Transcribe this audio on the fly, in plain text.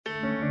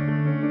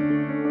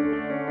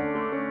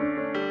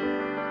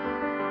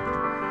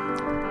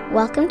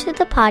Welcome to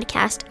the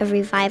podcast of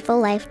Revival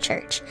Life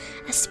Church,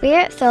 a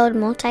spirit-filled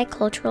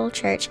multicultural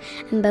church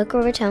in Boca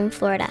Raton,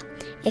 Florida.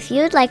 If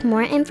you would like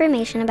more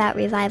information about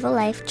Revival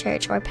Life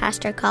Church or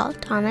Pastor Carl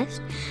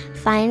Thomas,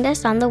 find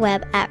us on the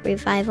web at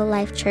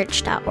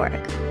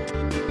revivallifechurch.org.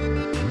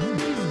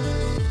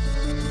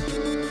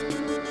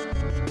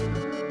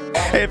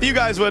 Hey, if you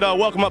guys would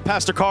welcome up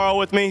Pastor Carl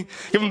with me,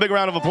 give him a big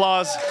round of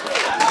applause.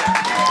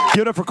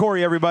 Give it up for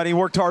Corey, everybody.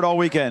 Worked hard all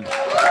weekend.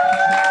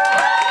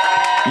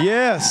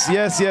 Yes.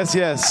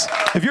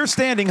 If you're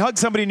standing, hug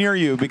somebody near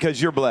you because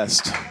you're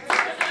blessed.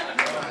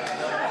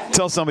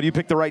 Tell somebody you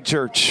picked the right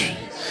church.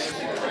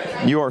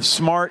 You are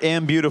smart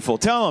and beautiful.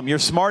 Tell them you're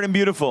smart and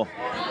beautiful.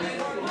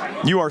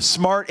 You are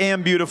smart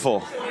and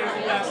beautiful.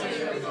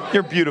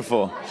 You're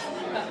beautiful.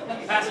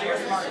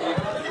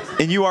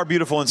 And you are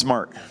beautiful and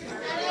smart.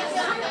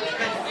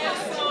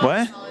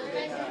 What?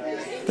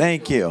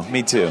 Thank you.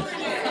 Me too.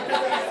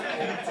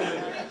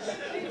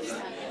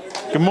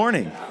 Good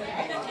morning.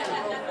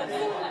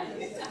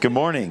 Good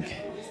morning.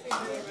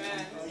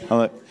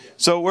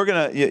 So we're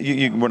going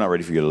to, we're not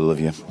ready for you,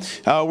 Olivia.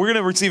 We're going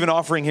to receive an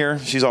offering here.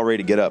 She's all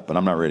ready to get up, but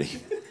I'm not ready.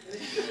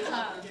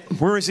 We're going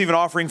to receive an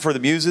offering for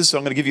the Muses, so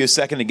I'm going to give you a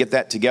second to get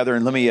that together,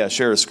 and let me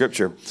share a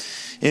scripture.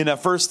 In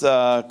 1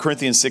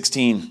 Corinthians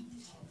 16,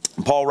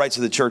 Paul writes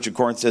to the church at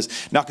Corinth, says,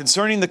 "Now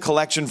concerning the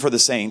collection for the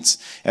saints,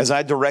 as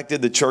I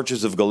directed the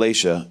churches of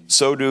Galatia,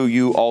 so do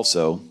you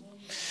also.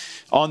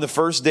 On the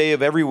first day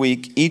of every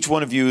week, each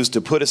one of you is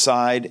to put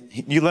aside..."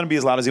 You let him be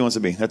as loud as he wants to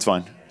be. That's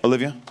fine.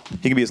 Olivia,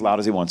 he can be as loud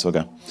as he wants.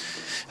 Okay.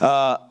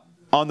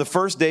 On the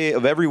first day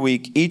of every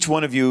week, each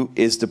one of you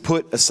is to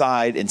put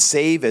aside and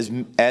save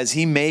as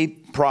he may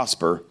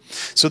prosper,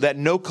 so that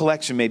no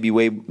collection may be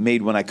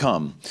made when I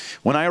come.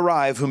 When I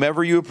arrive,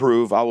 whomever you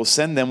approve, I will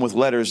send them with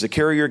letters to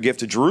carry your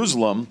gift to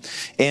Jerusalem.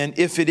 And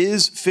if it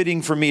is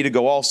fitting for me to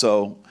go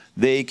also,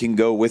 they can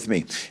go with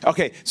me.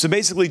 Okay, so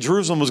basically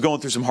Jerusalem was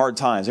going through some hard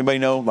times. Anybody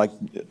know, like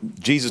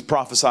Jesus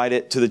prophesied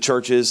it to the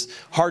churches?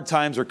 Hard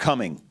times are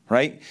coming,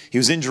 right? He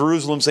was in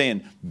Jerusalem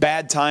saying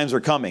bad times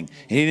are coming.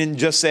 And he didn't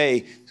just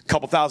say a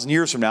couple thousand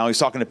years from now, he's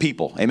talking to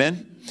people.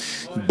 Amen?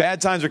 Bad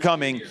times are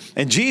coming.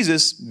 And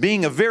Jesus,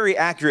 being a very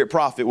accurate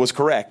prophet, was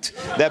correct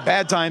that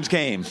bad times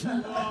came.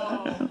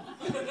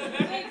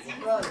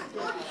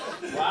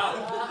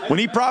 When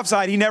he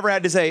prophesied, he never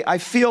had to say, I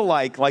feel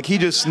like he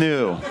just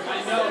knew.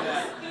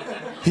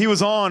 He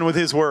was on with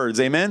his words.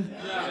 Amen?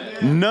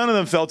 None of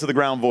them fell to the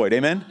ground void.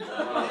 Amen?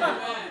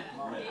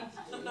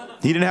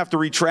 He didn't have to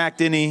retract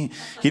any.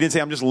 He didn't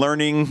say, I'm just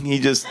learning.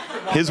 His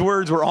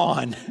words were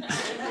on.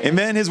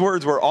 Amen? His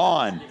words were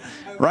on.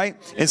 Right?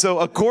 And so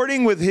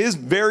according with his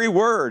very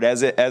word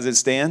as it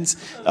stands,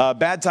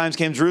 bad times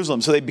came to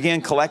Jerusalem. So they began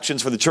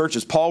collections for the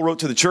churches. Paul wrote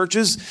to the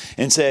churches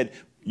and said,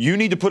 you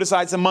need to put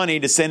aside some money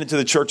to send it to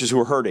the churches who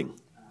are hurting.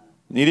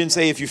 He didn't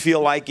say if you feel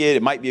like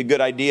it might be a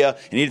good idea.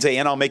 And he didn't say,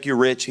 and I'll make you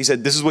rich. He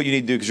said, this is what you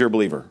need to do because you're a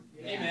believer.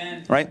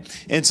 Amen.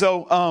 Right? And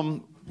so,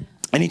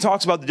 and he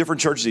talks about the different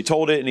churches. He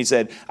told it, and he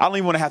said, I don't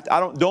even want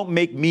to don't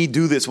make me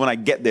do this when I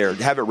get there.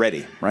 Have it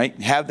ready, right?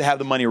 Have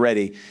the money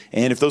ready.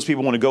 And if those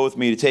people want to go with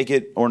me to take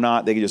it or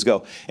not, they can just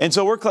go. And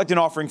so we're collecting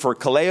an offering for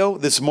Kaleo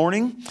this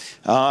morning.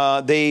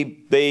 I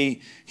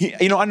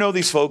know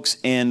these folks,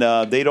 and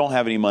they don't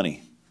have any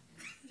money.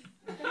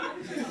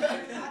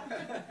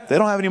 They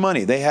don't have any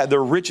money.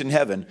 They're rich in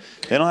heaven.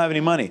 They don't have any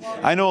money.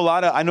 I know a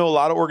lot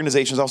of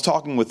organizations. I was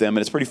talking with them,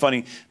 and it's pretty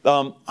funny.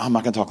 I'm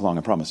not going to talk long,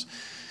 I promise.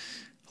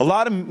 A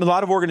lot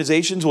of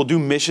organizations will do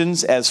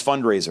missions as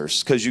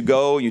fundraisers because you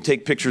go, you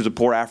take pictures of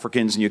poor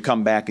Africans, and you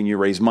come back and you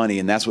raise money,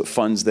 and that's what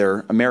funds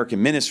their American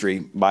ministry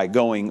by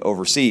going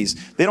overseas.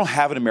 They don't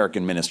have an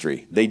American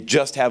ministry. They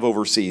just have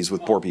overseas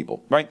with poor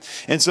people, right?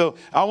 And so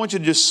I want you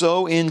to just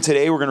sow in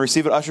today. We're going to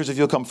receive it. Ushers, if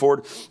you'll come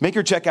forward, make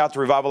your check out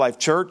to Revival Life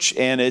Church,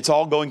 and it's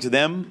all going to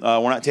them.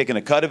 We're not taking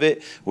a cut of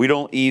it. We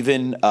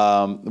even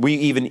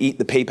eat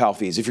the PayPal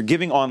fees. If you're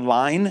giving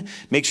online,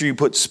 make sure you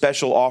put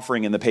special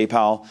offering in the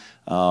PayPal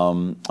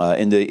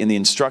in the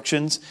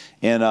instructions.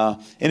 And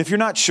if you're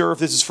not sure if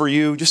this is for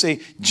you, just say,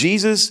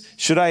 Jesus,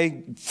 should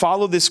I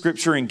follow this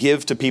scripture and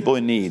give to people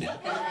in need?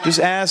 Just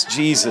ask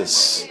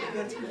Jesus.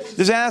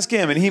 Just ask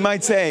him, and he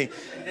might say,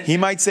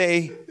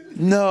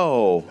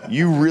 no,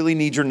 you really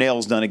need your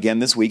nails done again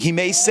this week. He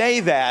may say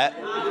that.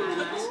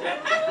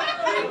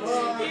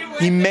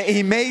 He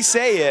may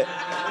say it.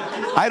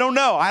 I don't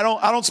know. I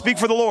don't speak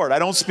for the Lord. I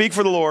don't speak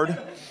for the Lord.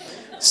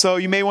 So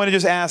you may want to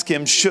just ask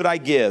him, should I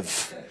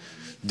give?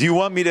 Do you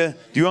want me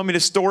to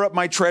store up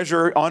my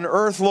treasure on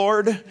earth,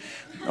 Lord?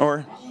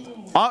 Or,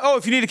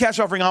 if you need a cash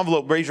offering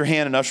envelope, raise your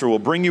hand and usher will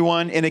bring you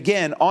one. And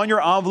again, on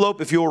your envelope,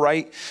 if you'll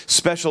write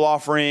special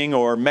offering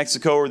or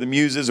Mexico or the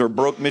Muses or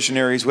broke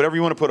missionaries, whatever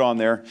you want to put on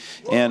there,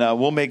 and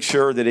we'll make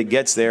sure that it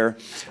gets there.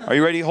 Are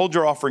you ready? Hold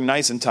your offering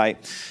nice and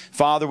tight.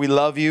 Father, we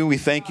love you. We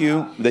thank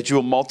you that you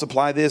will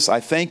multiply this.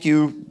 I thank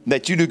you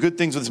that you do good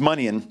things with this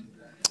money, and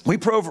we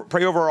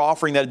pray over our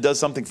offering that it does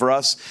something for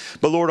us.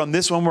 But Lord, on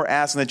this one, we're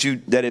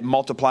asking that it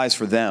multiplies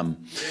for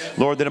them.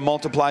 Lord, that it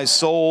multiplies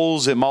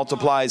souls, it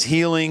multiplies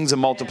healings, it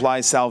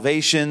multiplies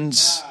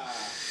salvations.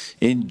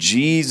 In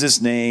Jesus'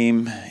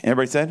 name.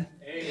 Everybody said?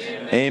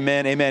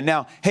 Amen. Amen.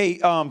 Now, hey,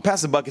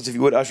 pass the buckets if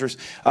you would, ushers.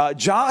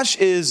 Josh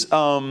is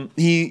I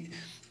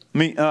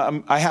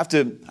have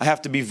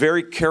to be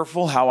very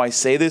careful how I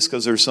say this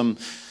because there's some.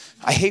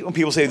 I hate when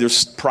people say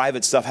there's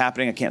private stuff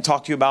happening I can't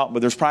talk to you about,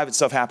 but there's private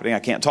stuff happening I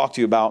can't talk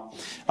to you about.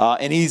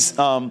 And he's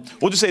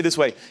we'll just say it this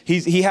way: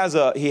 he's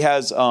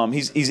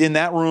in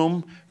that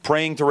room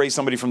praying to raise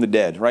somebody from the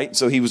dead, right?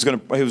 So he was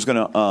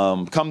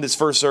gonna come this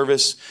first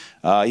service.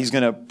 He's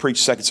gonna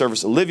preach second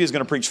service. Olivia's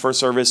gonna preach first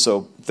service.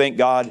 So thank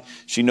God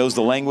she knows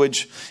the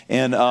language.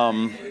 And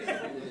are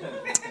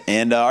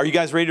you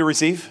guys ready to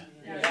receive?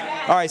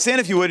 All right, stand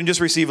if you would and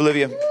just receive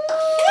Olivia.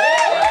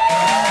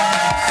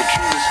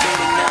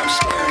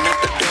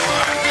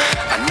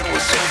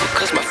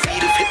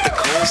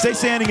 Stay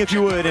standing if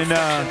you would, and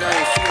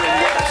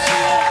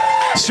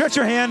stretch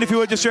your hand if you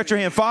would. Just stretch your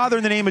hand. Father,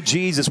 in the name of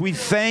Jesus, we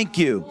thank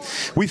you.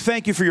 We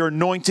thank you for your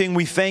anointing.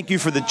 We thank you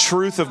for the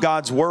truth of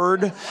God's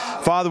word.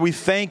 Father, we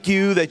thank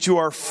you that you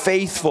are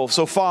faithful.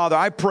 So, Father,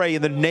 I pray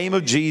in the name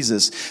of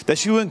Jesus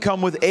that you wouldn't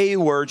come with a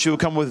word, you would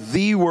come with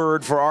the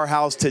word for our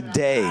house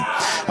today.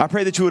 I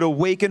pray that you would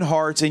awaken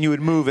hearts and you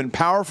would move in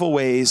powerful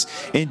ways.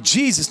 In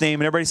Jesus'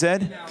 name, and everybody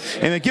said,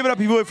 amen. Give it up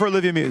if you would for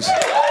Olivia Muse.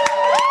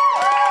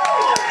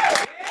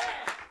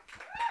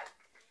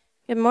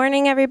 Good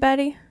morning,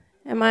 everybody.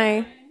 Am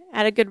I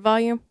at a good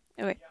volume?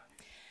 Okay.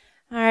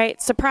 All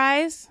right.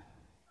 Surprise.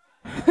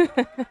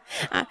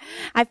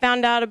 I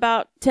found out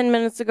about 10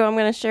 minutes ago. I'm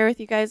going to share with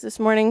you guys this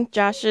morning.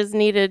 Josh is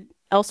needed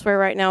elsewhere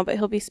right now, but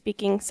he'll be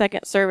speaking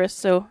second service.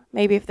 So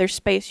maybe if there's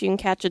space, you can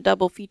catch a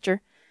double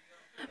feature.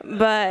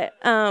 But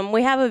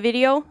we have a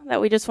video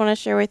that we just want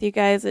to share with you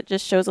guys. It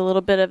just shows a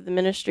little bit of the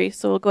ministry.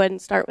 So we'll go ahead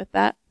and start with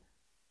that.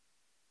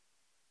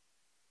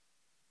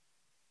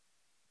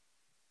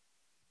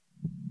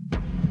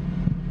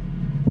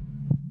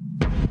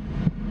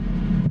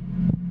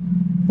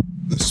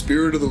 The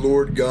Spirit of the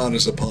Lord God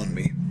is upon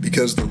me,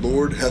 because the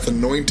Lord hath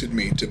anointed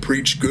me to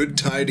preach good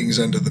tidings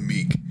unto the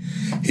meek.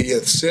 He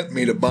hath sent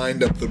me to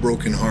bind up the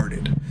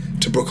brokenhearted,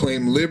 to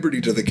proclaim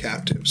liberty to the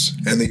captives,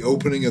 and the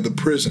opening of the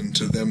prison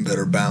to them that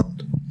are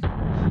bound.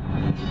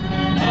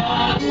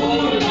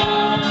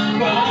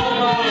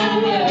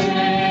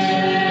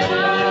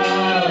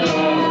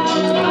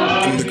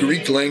 In the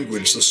Greek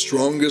language, the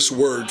strongest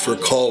word for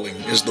calling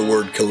is the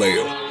word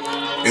kaleo.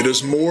 It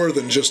is more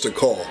than just a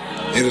call.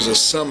 It is a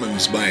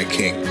summons by a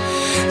king.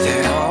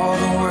 That all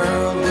the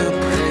world will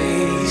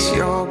praise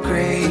your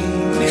great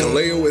name.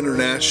 Kaleo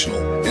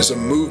International is a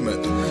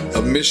movement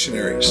of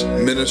missionaries,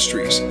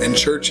 ministries, and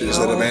churches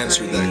that have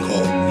answered that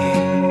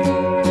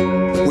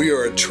call. We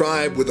are a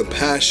tribe with a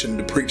passion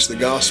to preach the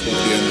gospel to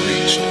the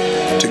unreached,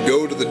 to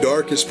go to the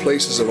darkest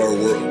places of our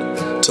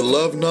world, to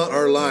love not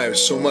our lives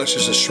so much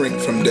as to shrink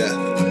from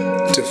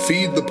death, to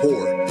feed the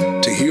poor,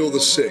 to heal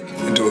the sick,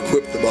 and to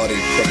equip the body of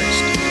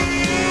Christ.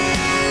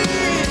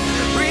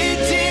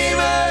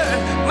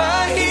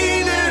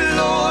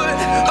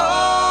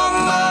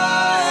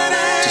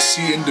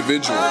 See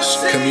individuals,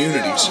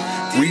 communities,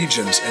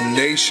 regions, and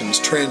nations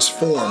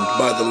transformed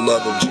by the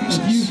love of Jesus.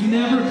 If you've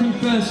never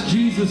confessed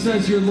Jesus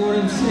as your Lord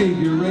and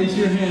Savior, raise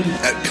your hand.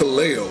 At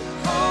Kaleo,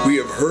 we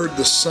have heard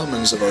the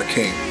summons of our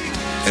King,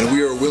 and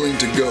we are willing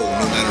to go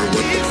no matter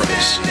what the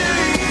price.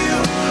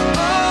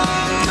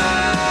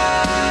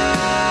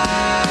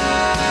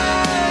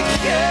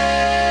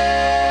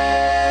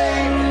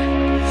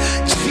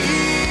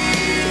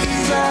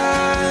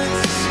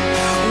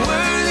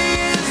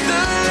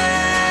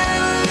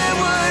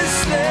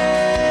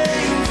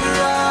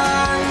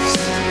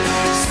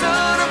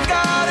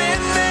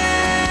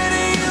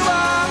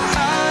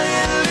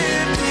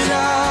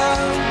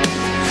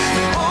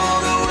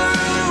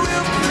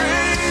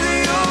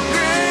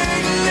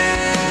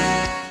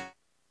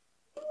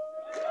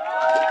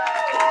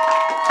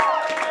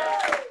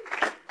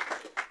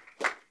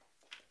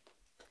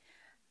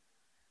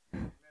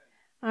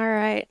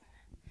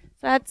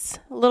 That's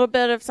a little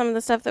bit of some of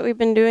the stuff that we've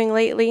been doing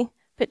lately,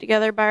 put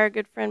together by our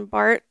good friend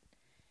Bart.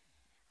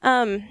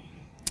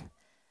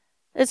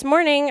 This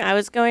morning I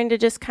was going to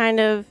just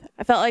I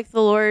felt like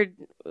the Lord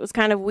was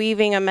kind of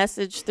weaving a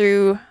message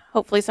through.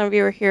 Hopefully some of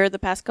you were here the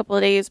past couple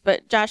of days,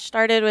 but Josh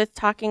started with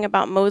talking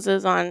about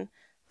Moses on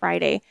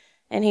Friday,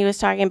 and he was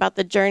talking about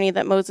the journey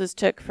that Moses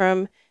took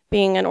from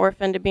being an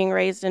orphan to being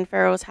raised in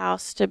Pharaoh's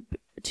house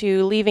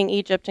to leaving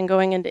Egypt and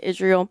going into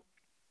Israel.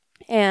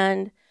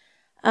 And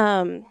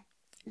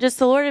just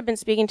the Lord had been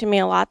speaking to me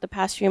a lot the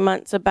past few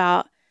months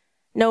about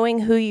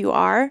knowing who you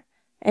are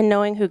and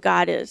knowing who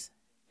God is.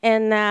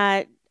 And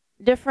that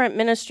different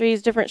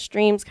ministries, different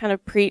streams kind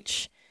of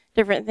preach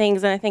different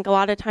things. And I think a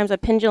lot of times a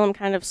pendulum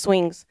kind of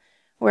swings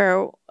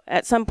where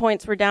at some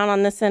points we're down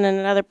on this end and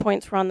at other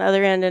points we're on the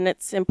other end. And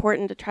it's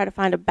important to try to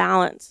find a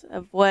balance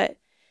of what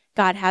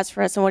God has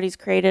for us and what he's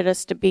created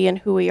us to be and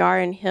who we are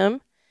in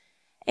him.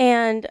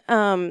 And,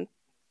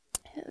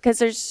 because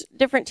there's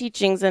different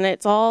teachings and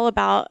it's all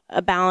about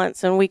a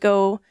balance, and we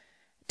go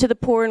to the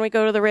poor and we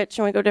go to the rich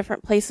and we go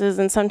different places,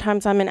 and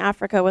sometimes I'm in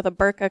Africa with a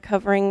burqa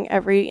covering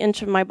every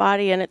inch of my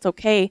body and it's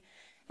okay,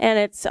 And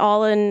it's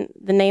all in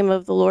the name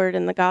of the Lord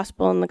and the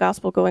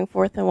gospel going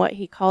forth and what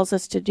he calls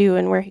us to do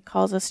and where he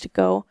calls us to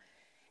go.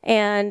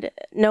 And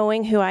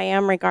knowing who I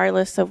am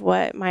regardless of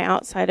what my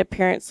outside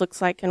appearance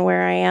looks like and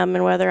where I am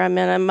and whether I'm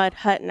in a mud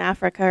hut in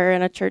Africa or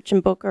in a church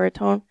in Boca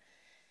Raton.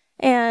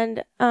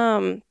 And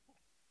the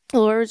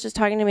Lord was just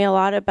talking to me a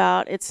lot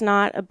about it's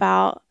not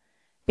about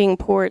being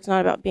poor, it's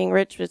not about being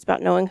rich, but it's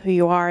about knowing who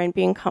you are and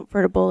being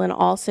comfortable in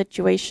all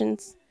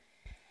situations.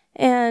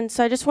 And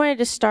so I just wanted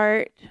to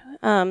start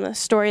a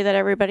story that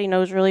everybody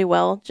knows really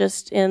well,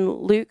 just in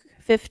Luke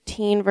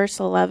 15, verse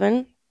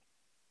 11,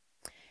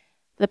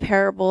 the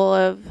parable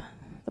of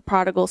the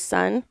prodigal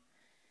son.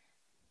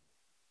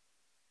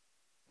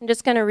 I'm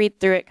just going to read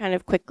through it kind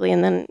of quickly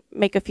and then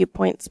make a few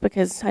points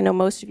because I know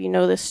most of you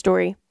know this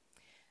story,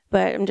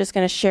 but I'm just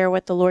going to share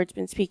what the Lord's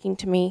been speaking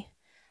to me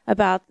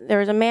about. There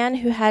was a man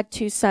who had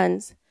 2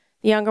 sons.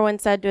 The younger one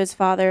said to his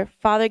father,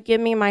 "Father,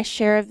 give me my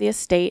share of the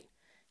estate."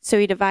 So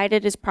he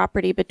divided his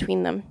property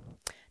between them.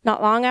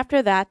 Not long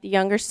after that, the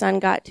younger son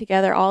got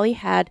together all he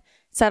had,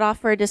 set off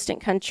for a distant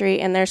country,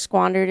 and there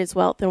squandered his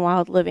wealth in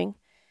wild living.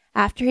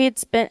 After he had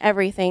spent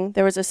everything,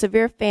 there was a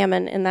severe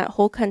famine in that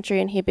whole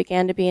country, and he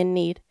began to be in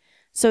need.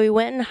 So he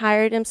went and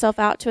hired himself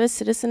out to a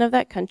citizen of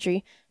that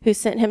country, who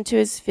sent him to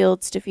his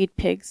fields to feed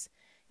pigs.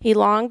 He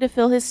longed to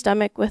fill his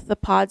stomach with the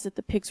pods that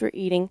the pigs were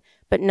eating,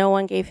 but no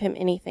one gave him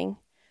anything.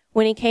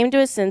 When he came to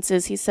his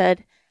senses, he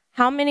said,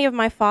 "How many of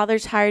my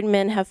father's hired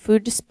men have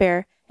food to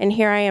spare, and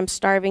here I am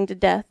starving to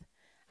death?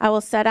 I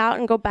will set out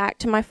and go back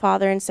to my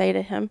father and say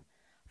to him,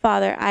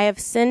 'Father, I have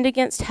sinned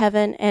against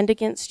heaven and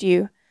against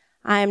you.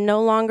 I am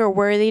no longer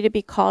worthy to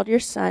be called your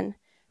son.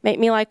 Make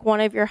me like one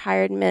of your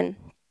hired men.'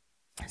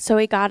 So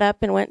he got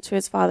up and went to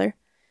his father.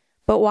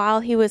 But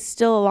while he was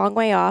still a long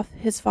way off,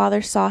 his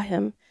father saw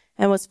him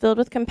and was filled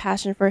with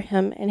compassion for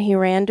him, and he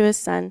ran to his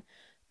son,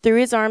 threw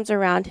his arms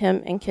around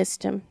him, and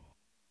kissed him.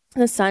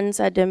 The son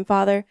said to him,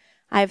 'Father,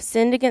 I have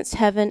sinned against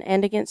heaven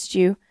and against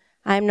you.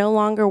 I am no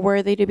longer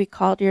worthy to be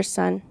called your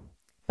son.'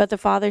 But the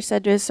father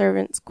said to his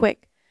servants,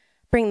 'Quick,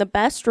 bring the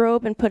best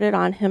robe and put it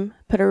on him.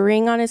 Put a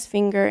ring on his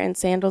finger and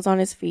sandals on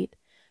his feet.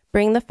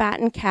 Bring the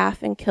fattened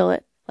calf and kill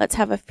it. Let's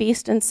have a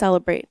feast and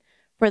celebrate.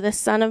 For this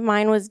son of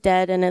mine was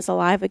dead and is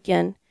alive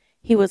again.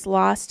 He was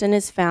lost and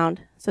is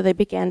found.' So they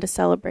began to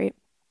celebrate.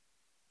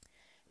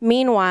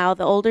 Meanwhile,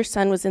 the older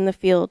son was in the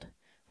field.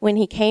 When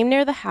he came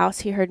near the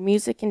house, he heard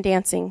music and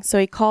dancing. So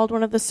he called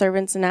one of the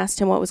servants and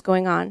asked him what was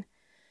going on.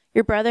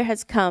 'Your brother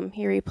has come,'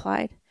 he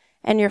replied,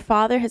 'and your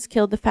father has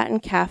killed the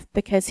fattened calf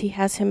because he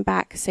has him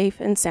back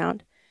safe and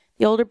sound.'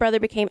 The older brother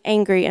became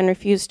angry and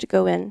refused to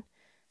go in.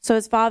 So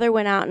his father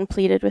went out and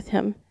pleaded with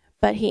him.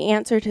 But he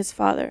answered his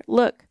father,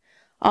 'Look,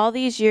 all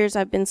these years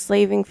I've been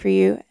slaving for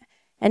you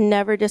and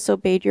never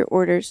disobeyed your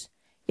orders.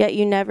 Yet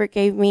you never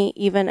gave me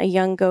even a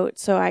young goat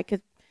so I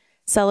could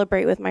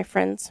celebrate with my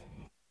friends.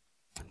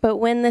 But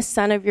when this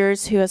son of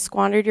yours who has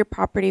squandered your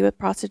property with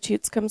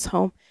prostitutes comes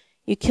home,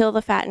 you kill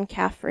the fattened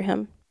calf for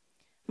him.'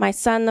 'My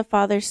son,' the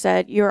father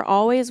said, 'you are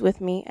always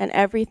with me, and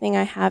everything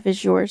I have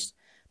is yours.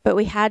 But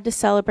we had to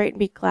celebrate and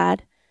be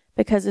glad,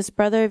 because this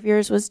brother of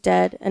yours was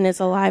dead and is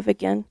alive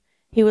again.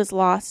 He was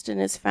lost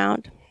and is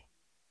found.'"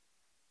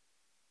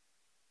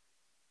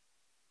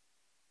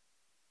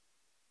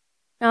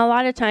 Now, a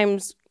lot of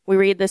times we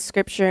read this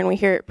scripture and we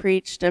hear it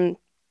preached, and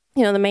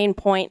the main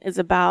point is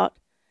about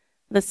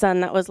the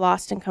son that was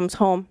lost and comes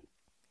home.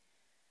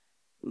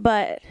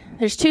 But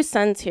there's 2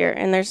 sons here,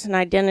 and there's an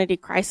identity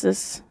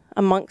crisis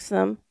amongst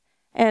them.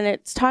 And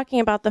it's talking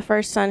about the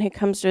first son who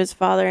comes to his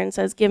father and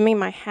says, "Give me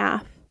my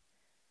half."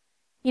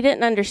 He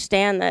didn't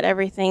understand that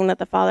everything that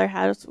the father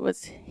had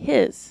was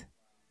his.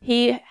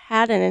 He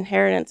had an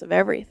inheritance of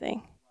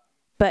everything,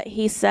 but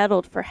he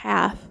settled for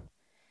half.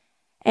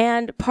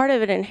 And part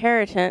of an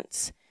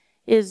inheritance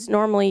is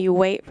normally you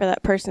wait for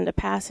that person to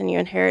pass and you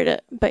inherit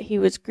it. But he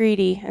was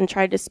greedy and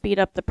tried to speed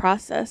up the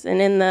process.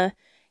 And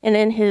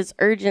in his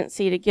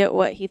urgency to get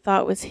what he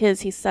thought was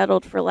his, he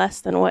settled for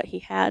less than what he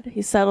had.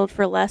 He settled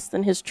for less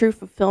than his true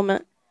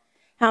fulfillment.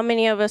 How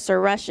many of us are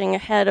rushing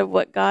ahead of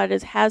what God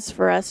has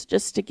for us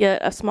just to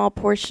get a small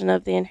portion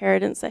of the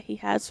inheritance that he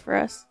has for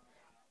us?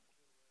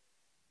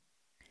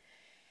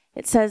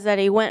 It says that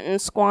he went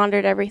and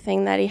squandered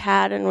everything that he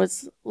had and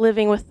was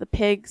living with the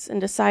pigs and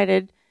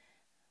decided,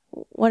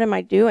 "What am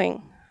I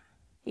doing?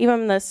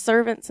 Even the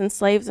servants and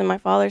slaves in my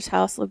father's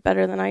house live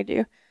better than I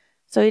do."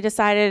 So he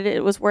decided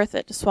it was worth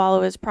it to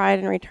swallow his pride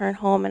and return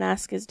home and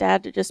ask his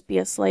dad to just be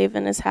a slave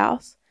in his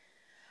house.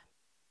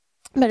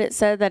 But it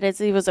said that as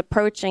he was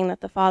approaching,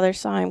 that the father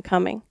saw him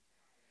coming.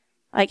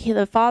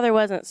 The father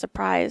wasn't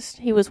surprised.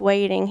 He was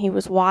waiting. He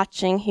was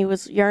watching. He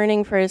was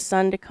yearning for his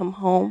son to come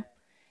home.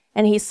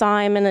 And he saw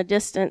him in the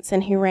distance,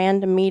 and he ran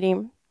to meet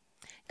him.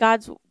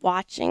 God's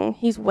watching.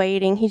 He's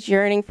waiting. He's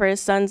yearning for his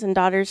sons and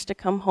daughters to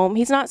come home.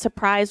 He's not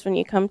surprised when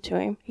you come to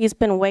him. He's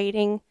been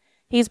waiting.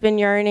 He's been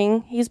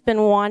yearning. He's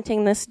been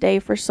wanting this day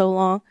for so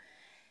long.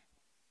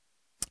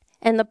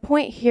 And the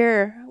point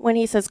here, when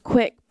he says,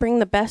 "Quick, bring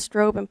the best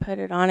robe and put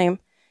it on him,"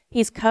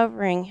 he's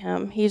covering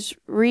him. He's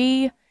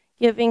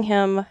giving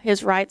him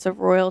his rights of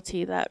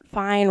royalty, that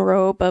fine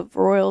robe of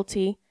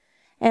royalty,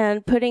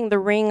 and putting the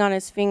ring on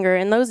his finger.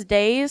 In those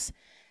days,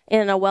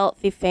 in a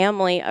wealthy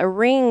family, a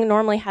ring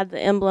normally had the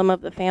emblem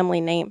of the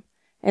family name.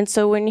 And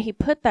so when he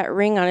put that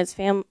ring on his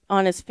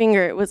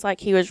finger, it was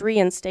like he was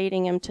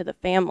reinstating him to the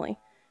family.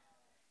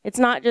 It's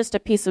not just a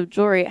piece of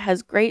jewelry. It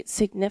has great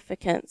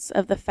significance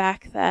of the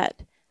fact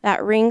that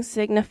that ring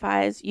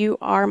signifies you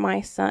are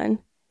my son.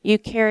 You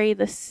carry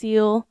the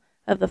seal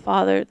of the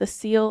Father, the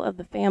seal of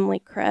the family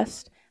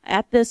crest.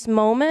 At this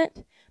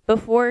moment,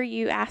 before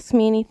you ask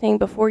me anything,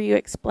 before you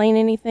explain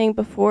anything,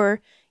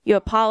 before you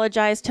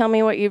apologize, tell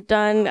me what you've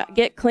done,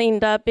 get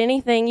cleaned up,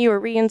 anything, you are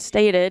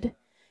reinstated.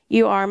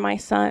 You are my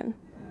son.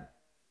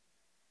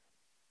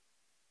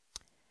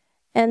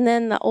 And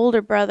then the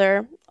older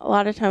brother, a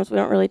lot of times we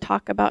don't really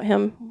talk about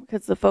him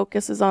because the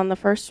focus is on the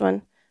first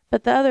one.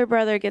 But the other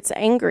brother gets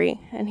angry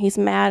and he's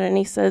mad and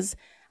he says,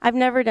 I've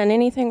never done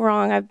anything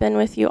wrong. I've been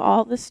with you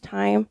all this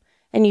time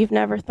and you've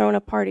never thrown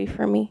a party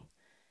for me.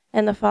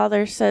 And the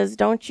father says,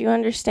 don't you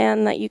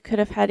understand that you could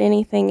have had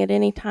anything at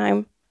any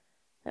time?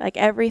 Like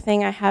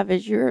everything I have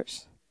is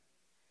yours.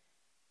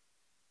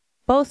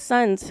 Both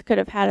sons could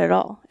have had it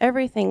all.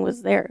 Everything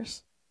was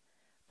theirs.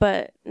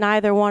 But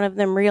neither one of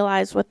them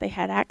realized what they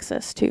had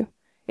access to.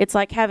 It's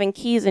like having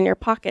keys in your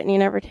pocket and you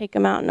never take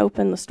them out and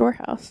open the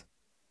storehouse.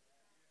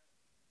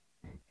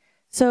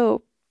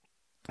 So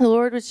the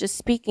Lord was just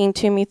speaking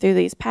to me through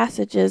these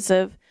passages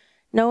of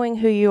knowing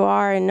who you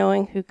are and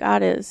knowing who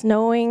God is,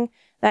 knowing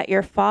that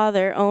your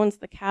Father owns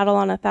the cattle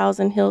on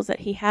 1,000 hills, that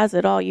he has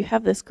it all. You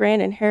have this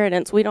grand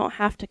inheritance. We don't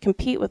have to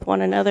compete with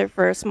one another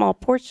for a small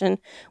portion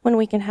when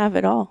we can have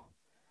it all.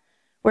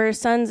 We're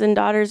sons and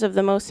daughters of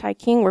the Most High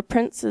King. We're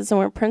princes and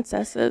we're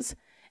princesses,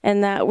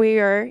 and that we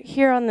are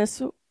here on this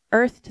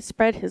earth to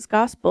spread his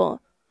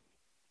gospel.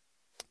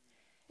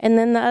 And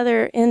then the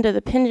other end of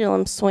the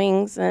pendulum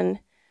swings, and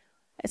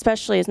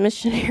especially as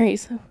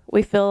missionaries,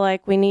 we feel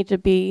like we need to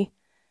be,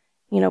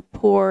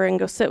 poor and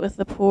go sit with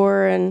the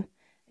poor, and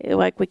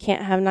like we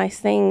can't have nice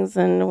things,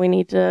 and we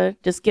need to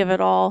just give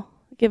it all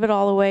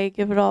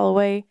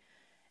away.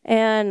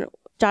 And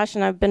Josh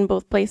and I have been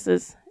both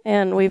places,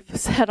 and we've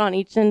sat on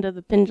each end of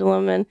the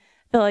pendulum, and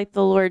I feel like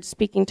the Lord's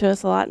speaking to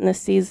us a lot in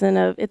this season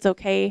of it's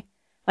okay,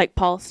 like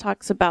Paul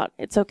talks about,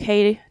 it's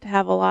okay to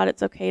have a lot,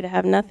 it's okay to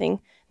have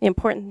nothing. The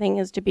important thing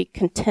is to be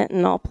content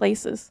in all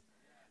places.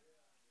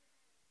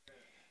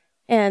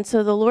 And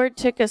so the Lord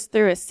took us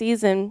through a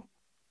season.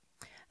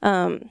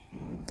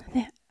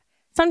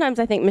 Sometimes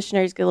I think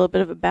missionaries get a little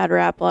bit of a bad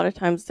rap. A lot of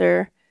times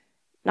they're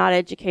not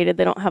educated.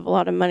 They don't have a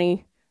lot of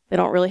money. They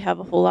don't really have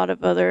a whole lot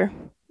of other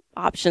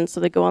options, so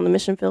they go on the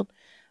mission field.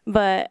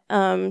 But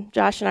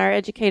Josh and I are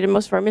educated.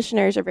 Most of our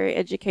missionaries are very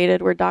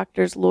educated. We're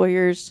doctors,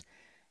 lawyers,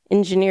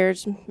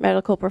 engineers,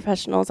 medical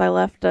professionals. I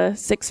left a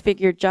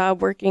 6-figure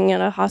job working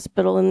at a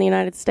hospital in the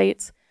United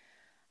States.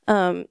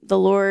 The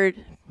Lord,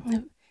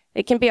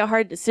 it can be a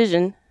hard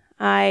decision.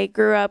 I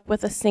grew up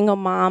with a single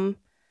mom,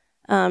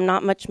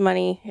 not much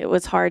money. It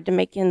was hard to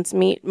make ends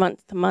meet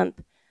month to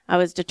month. I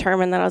was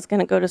determined that I was going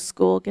to go to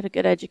school, get a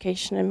good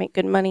education, and make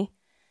good money.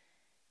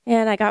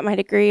 And I got my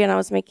degree, and I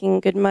was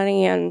making good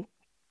money, and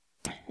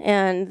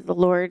the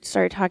Lord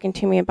started talking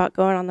to me about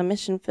going on the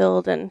mission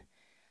field, and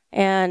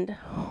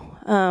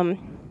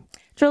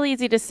it's really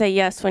easy to say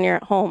yes when you're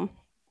at home.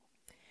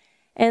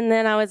 And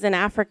then I was in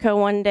Africa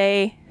one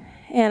day,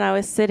 and I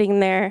was sitting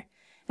there,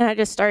 and I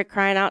just started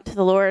crying out to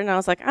the Lord, and I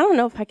was like, I don't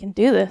know if I can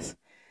do this.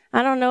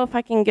 I don't know if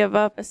I can give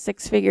up a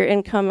 6-figure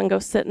income and go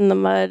sit in the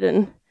mud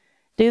and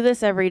do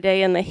this every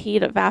day in the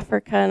heat of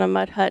Africa in a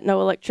mud hut, no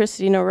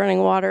electricity, no running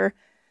water.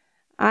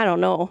 I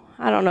don't know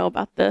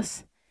about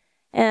this.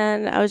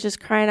 And I was just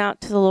crying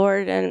out to the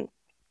Lord, and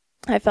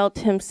I felt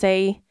him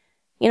say,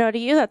 to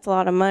you, that's a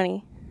lot of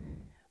money.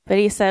 But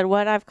he said,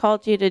 what I've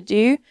called you to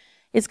do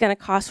is going to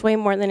cost way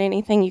more than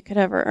anything you could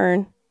ever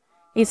earn.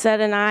 He said,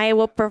 and I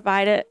will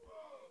provide it.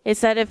 He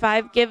said, if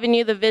I've given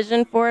you the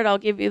vision for it, I'll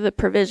give you the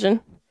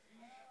provision.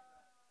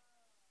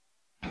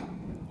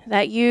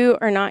 That you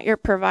are not your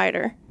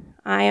provider.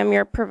 I am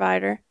your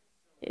provider.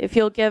 If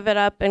you'll give it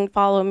up and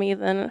follow me,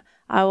 then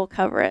I will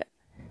cover it.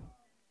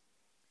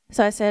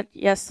 So I said,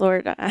 yes,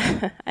 Lord,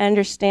 I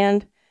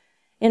understand.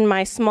 In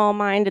my small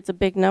mind, it's a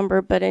big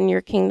number, but in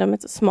your kingdom,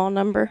 it's a small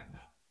number.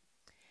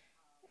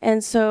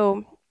 And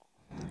so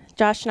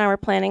Josh and I were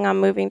planning on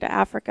moving to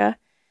Africa,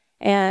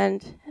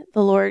 and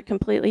the Lord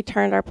completely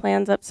turned our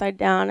plans upside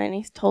down, and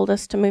he told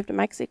us to move to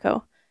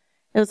Mexico.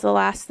 It was the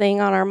last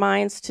thing on our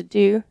minds to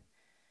do.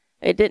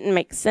 It didn't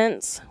make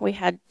sense. We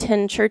had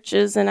 10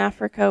 churches in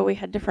Africa. We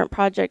had different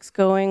projects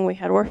going. We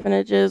had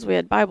orphanages. We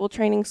had Bible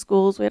training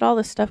schools. We had all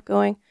this stuff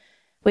going.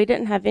 We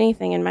didn't have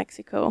anything in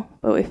Mexico,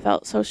 but we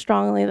felt so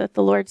strongly that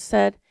the Lord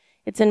said,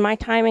 it's in my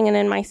timing and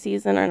in my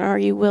season, and are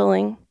you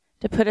willing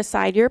to put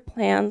aside your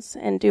plans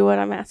and do what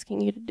I'm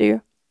asking you to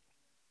do?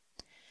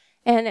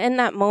 And in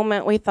that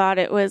moment, we thought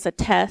it was a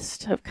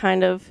test of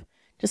kind of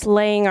just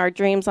laying our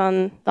dreams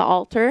on the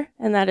altar,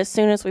 and that as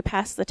soon as we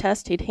passed the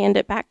test, he'd hand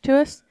it back to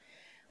us.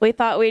 We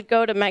thought we'd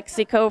go to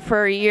Mexico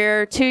for a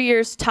year, 2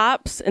 years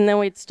tops, and then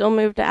we'd still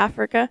move to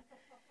Africa.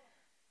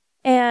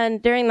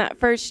 And during that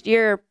first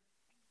year,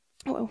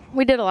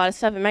 we did a lot of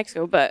stuff in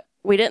Mexico, but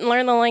we didn't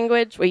learn the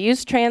language. We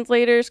used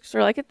translators because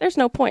we're like, there's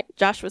no point.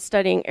 Josh was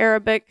studying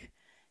Arabic,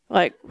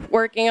 like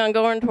working on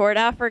going toward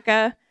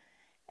Africa.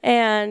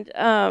 And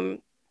the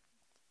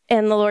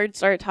Lord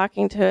started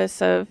talking to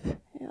us of,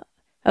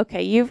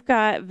 okay, you've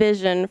got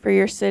vision for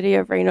your city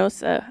of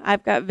Reynosa.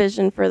 I've got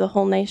vision for the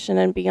whole nation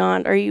and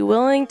beyond. Are you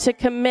willing to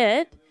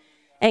commit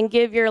and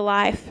give your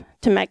life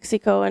to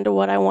Mexico and to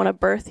what I want to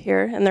birth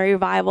here and the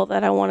revival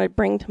that I want to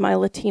bring to my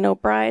Latino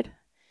bride?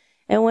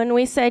 And when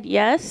we said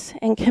yes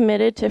and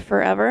committed to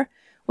forever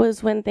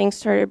was when things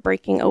started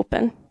breaking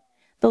open.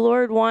 The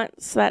Lord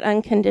wants that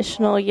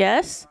unconditional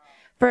yes,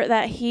 for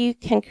that He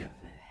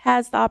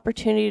has the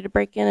opportunity to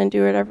break in and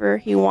do whatever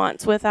He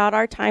wants without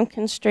our time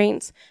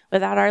constraints,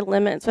 without our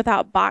limits,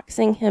 without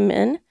boxing Him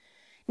in.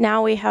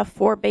 Now we have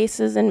 4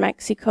 bases in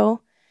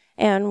Mexico,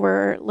 and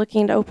we're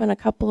looking to open a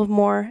couple of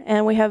more.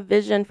 And we have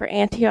vision for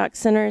Antioch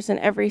centers in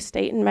every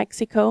state in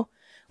Mexico.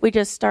 We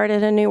just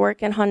started a new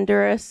work in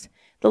Honduras.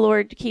 The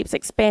Lord keeps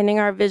expanding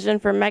our vision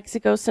for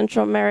Mexico,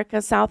 Central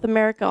America, South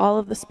America, all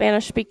of the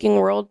Spanish-speaking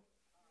world.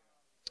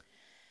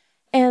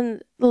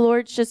 And the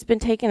Lord's just been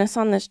taking us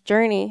on this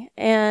journey.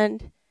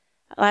 And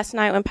last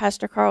night when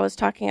Pastor Carl was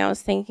talking, I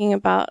was thinking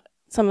about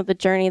some of the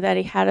journey that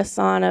he had us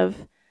on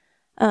of,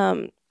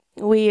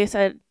 we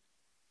said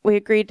we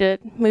agreed to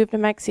move to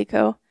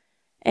Mexico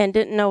and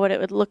didn't know what it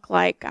would look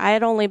like. I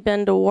had only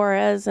been to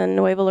Juarez and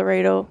Nuevo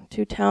Laredo,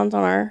 2 towns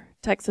on our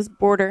Texas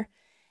border.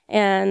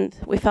 And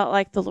we felt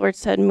like the Lord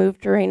said, move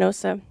to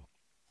Reynosa.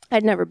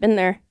 I'd never been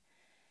there.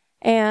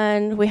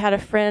 And we had a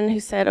friend who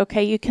said,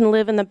 okay, you can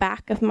live in the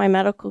back of my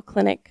medical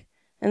clinic.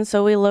 And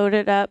so we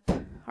loaded up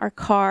our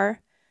car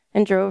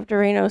and drove to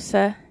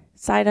Reynosa,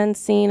 sight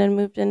unseen, and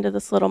moved into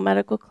this little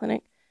medical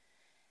clinic.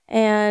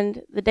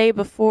 And the day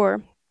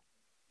before,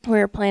 we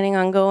were planning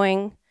on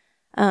going.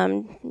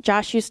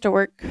 Josh used to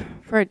work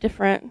for a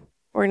different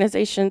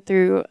organization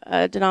through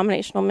a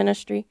denominational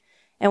ministry,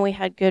 and we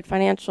had good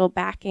financial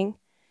backing.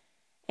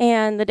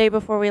 And the day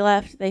before we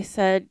left, they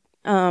said,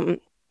 we're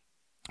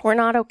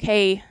not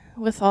okay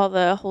with all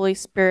the Holy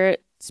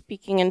Spirit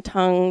speaking in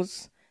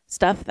tongues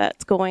stuff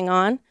that's going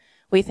on.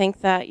 We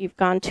think that you've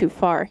gone too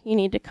far. You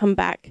need to come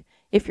back.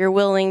 If you're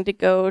willing to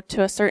go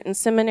to a certain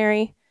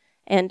seminary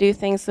and do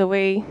things the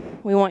way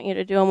we want you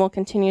to do them, we'll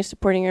continue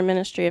supporting your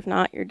ministry. If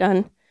not, you're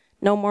done.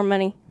 No more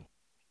money.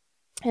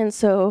 And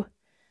so,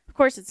 of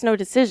course, it's no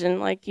decision.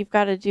 Like, you've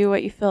got to do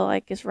what you feel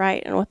like is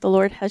right and what the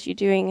Lord has you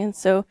doing. And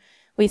so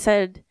we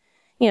said,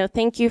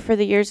 thank you for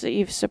the years that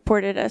you've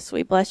supported us.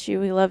 We bless you.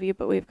 We love you,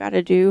 but we've got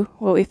to do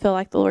what we feel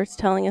like the Lord's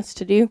telling us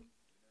to do.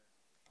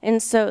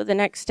 And so the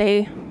next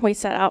day we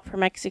set out for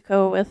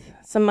Mexico with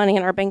some money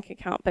in our bank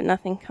account, but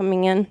nothing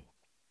coming in.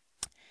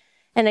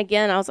 And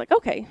again, I was like,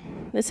 okay,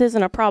 this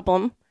isn't a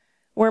problem.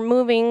 We're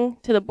moving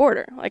to the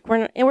border. Like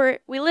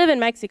we live in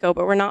Mexico,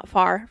 but we're not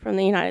far from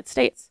the United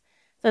States.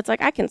 So it's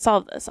like, I can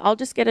solve this. I'll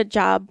just get a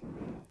job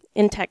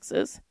in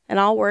Texas and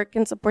I'll work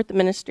and support the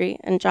ministry,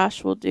 and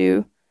Josh will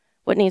do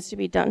what needs to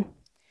be done.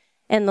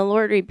 And the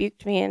Lord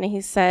rebuked me, and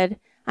He said,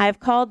 I have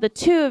called the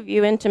 2 of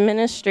you into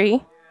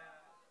ministry.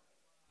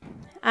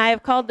 I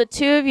have called the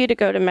 2 of you to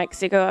go to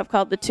Mexico. I've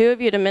called the 2 of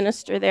you to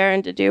minister there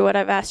and to do what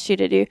I've asked you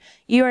to do.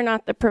 You are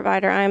not the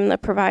provider. I am the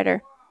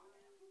provider.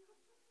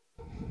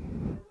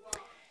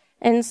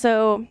 And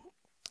so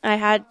I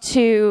had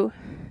to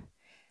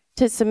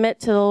submit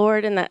to the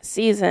Lord in that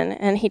season,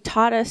 and He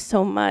taught us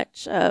so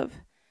much of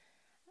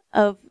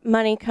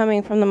money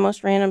coming from the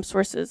most random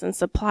sources and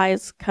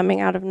supplies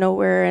coming out of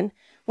nowhere. And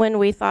when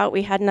we thought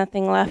we had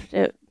nothing left,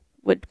 it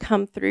would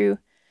come through.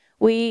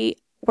 We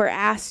were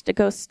asked to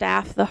go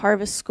staff the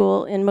harvest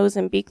school in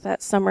Mozambique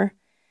that summer,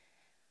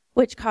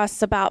 which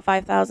costs about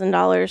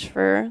 $5,000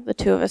 for the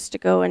 2 of us to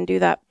go and do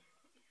that.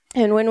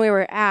 And when we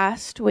were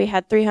asked, we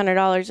had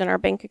 $300 in our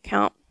bank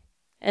account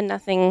and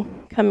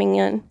nothing coming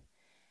in.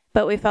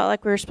 But we felt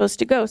like we were supposed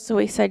to go, so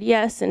we said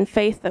yes in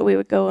faith that we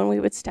would go and we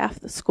would staff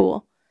the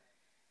school.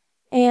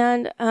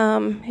 And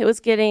it was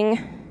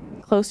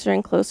getting closer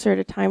and closer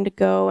to time to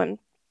go, and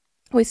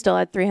we still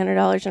had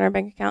 $300 in our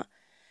bank account.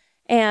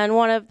 And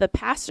one of the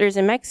pastors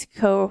in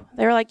Mexico,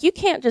 they were like, you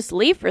can't just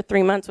leave for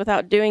 3 months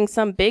without doing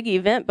some big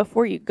event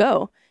before you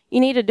go. You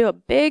need to do a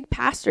big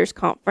pastors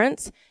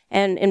conference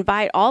and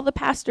invite all the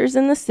pastors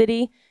in the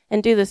city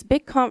and do this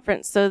big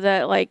conference so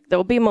that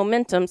there'll be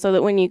momentum so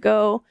that when you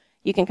go,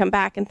 you can come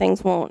back and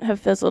things won't have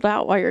fizzled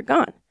out while you're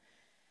gone.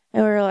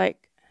 And we were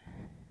like,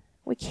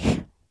 we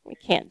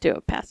can't do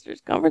a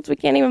pastors conference. We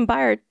can't even buy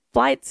our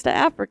flights to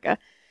Africa.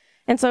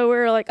 And so we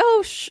were like,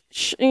 oh,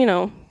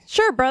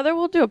 sure, brother,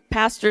 we'll do a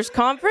pastors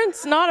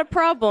conference. Not a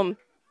problem.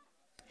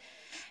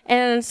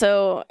 And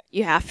so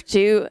you have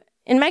to,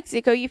 in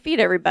Mexico, you feed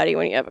everybody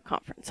when you have a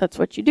conference. That's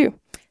what you do.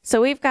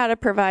 So we've got to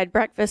provide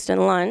breakfast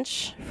and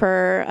lunch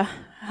for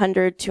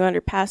 100,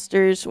 200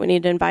 pastors. We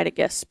need to invite a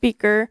guest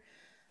speaker.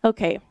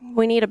 Okay,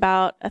 we need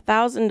about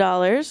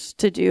 $1,000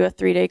 to do a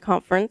 3-day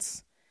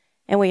conference.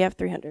 and we have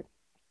 300.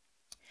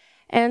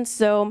 And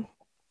so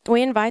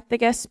we invite the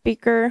guest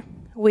speaker.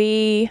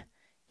 We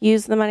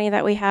use the money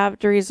that we have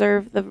to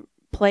reserve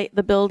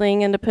the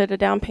building and to put a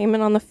down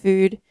payment on the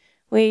food.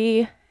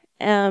 We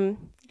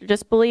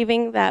just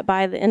believing that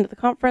by the end of the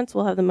conference,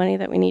 we'll have the money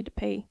that we need to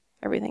pay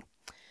everything.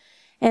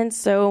 And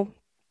so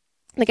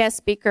the guest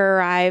speaker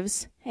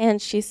arrives,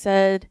 and she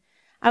said,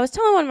 I was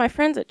telling one of my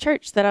friends at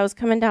church that I was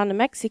coming down to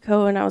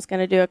Mexico and I was going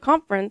to do a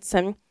conference.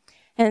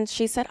 And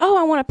she said, oh,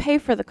 I want to pay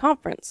for the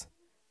conference.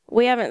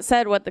 We haven't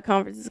said what the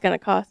conference is going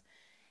to cost.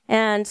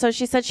 And so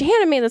she said, she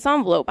handed me this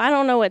envelope. I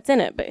don't know what's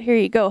in it, but here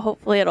you go.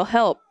 Hopefully it'll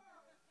help.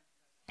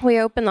 We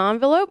open the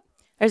envelope.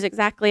 There's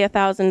exactly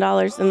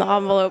 $1,000 in the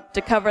envelope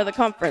to cover the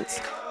conference.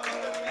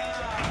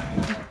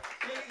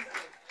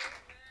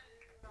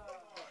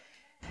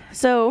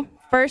 So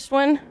first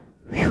one,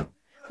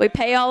 we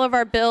pay all of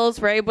our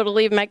bills. We're able to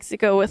leave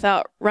Mexico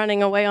without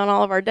running away on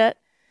all of our debt.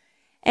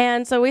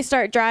 And so we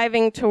start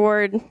driving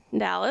toward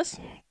Dallas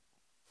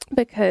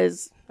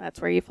because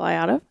that's where you fly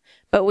out of.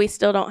 But we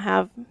still don't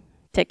have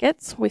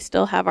tickets. We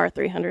still have our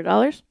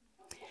 $300.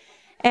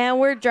 And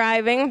we're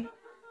driving,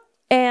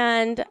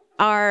 and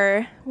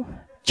our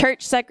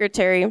church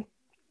secretary,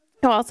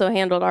 who also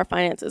handled our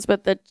finances,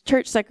 but the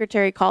church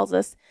secretary calls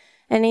us,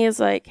 and he is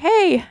like,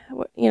 hey,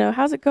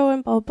 how's it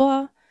going, blah,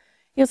 blah.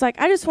 He was like,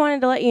 I just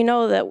wanted to let you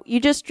know that you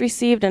just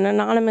received an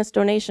anonymous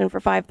donation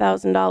for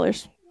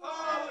 $5,000.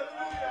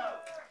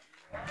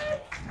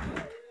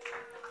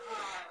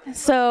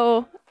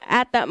 So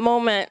at that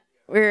moment,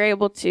 we were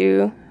able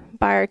to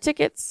buy our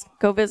tickets,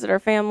 go visit our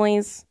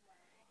families,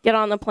 get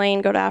on the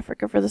plane, go to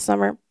Africa for the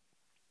summer.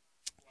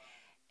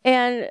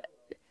 And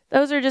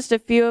those are just a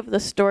few of the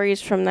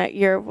stories from that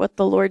year of what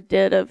the Lord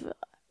did of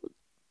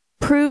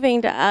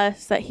proving to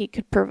us that he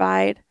could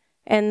provide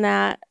and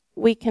that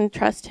we can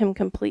trust him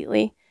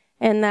completely,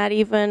 and that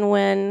even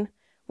when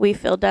we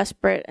feel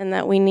desperate and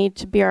that we need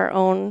to be our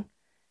own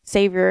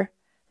savior,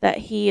 that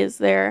he is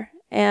there.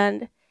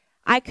 And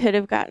I could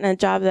have gotten a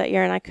job that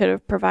year and I could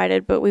have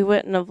provided, but we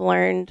wouldn't have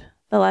learned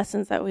the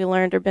lessons that we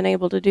learned or been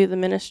able to do the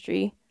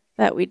ministry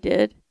that we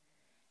did.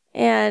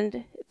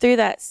 And through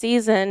that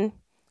season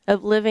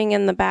of living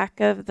in the back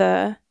of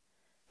the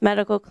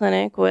medical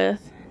clinic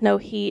with no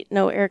heat,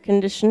 no air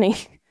conditioning,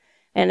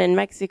 and in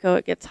Mexico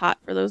it gets hot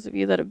for those of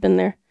you that have been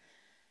there,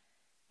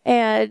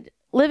 and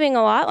living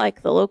a lot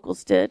like the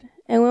locals did.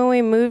 And when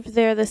we moved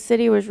there, the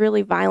city was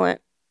really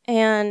violent,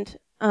 and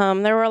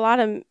there were a lot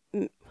of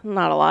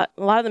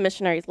the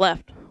missionaries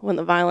left when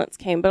the violence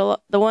came,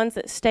 but the ones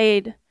that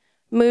stayed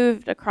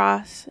moved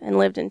across and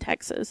lived in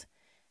Texas,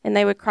 and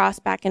they would cross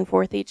back and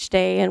forth each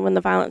day, and when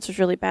the violence was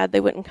really bad,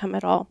 they wouldn't come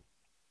at all.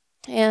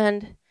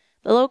 And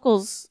the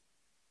locals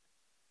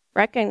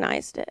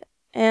recognized it,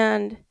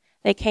 and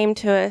they came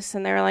to us,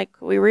 and they were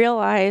like, we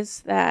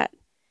realize that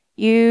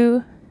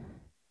you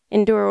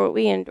endure what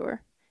we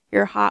endure.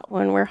 You're hot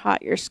when we're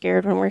hot. You're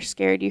scared when we're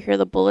scared. You hear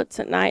the bullets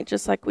at night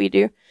just like we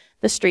do.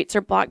 The streets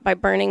are blocked by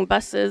burning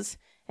buses,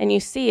 and you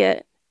see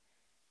it.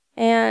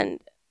 And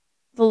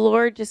the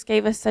Lord just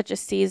gave us such a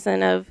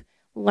season of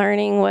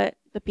learning what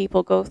the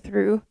people go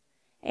through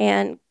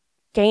and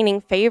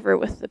gaining favor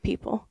with the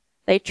people.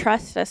 They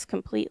trust us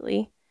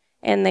completely,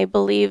 and they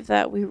believe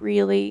that we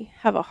really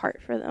have a heart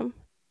for them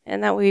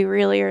and that we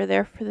really are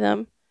there for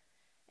them.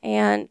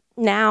 And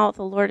now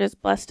the Lord has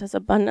blessed us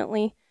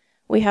abundantly.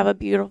 We have a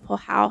beautiful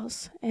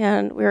house,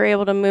 and we were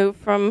able to move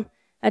from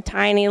a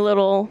tiny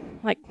little,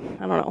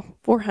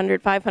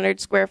 400, 500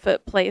 square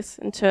foot place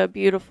into a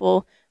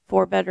beautiful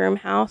 4-bedroom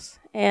house.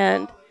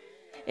 And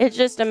it's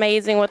just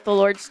amazing what the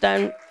Lord's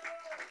done.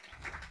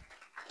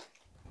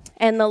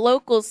 And the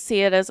locals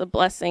see it as a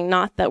blessing,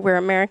 not that we're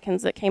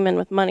Americans that came in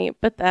with money,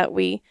 but that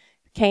we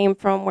came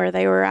from where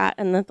they were at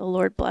and that the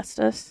Lord blessed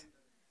us.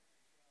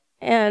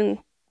 And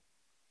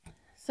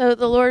so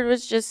the Lord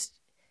was just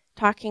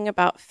talking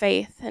about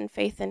faith and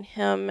faith in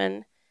him,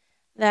 and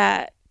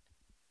that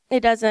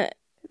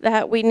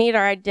that we need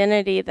our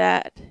identity,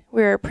 that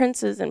we're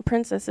princes and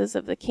princesses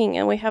of the King,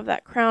 and we have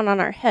that crown on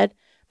our head,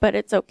 but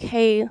it's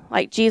okay,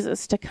 like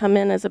Jesus, to come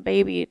in as a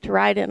baby, to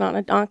ride in on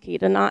a donkey,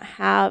 to not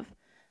have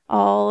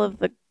all of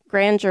the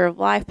grandeur of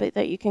life, but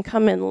that you can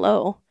come in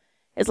low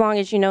as long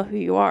as you know who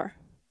you are.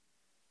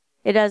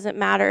 It doesn't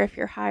matter if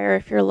you're high or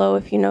if you're low,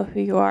 if you know who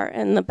you are.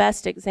 And the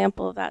best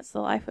example of that's the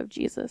life of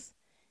Jesus.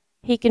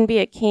 He can be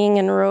a king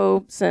in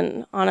robes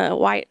and on a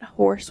white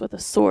horse with a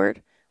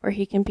sword, or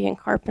he can be in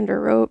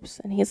carpenter robes,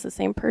 and he's the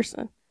same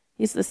person.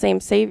 He's the same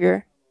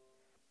Savior.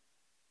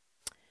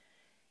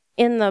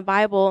 In the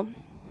Bible,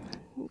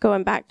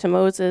 going back to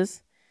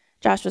Moses,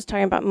 Josh was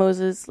talking about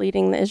Moses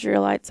leading the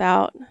Israelites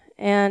out.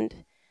 And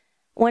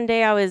one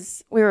day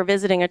we were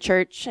visiting a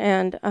church,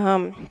 and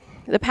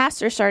the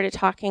pastor started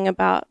talking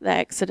about the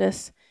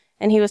Exodus,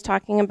 and he was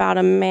talking about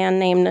a man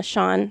named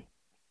Nahshon.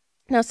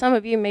 Now, some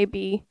of you may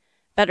be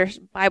better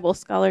Bible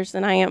scholars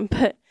than I am,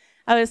 but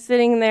I was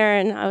sitting there,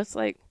 and I was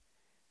like,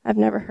 I've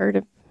never heard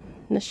of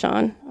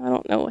Nahshon. I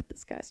don't know what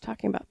this guy's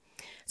talking about.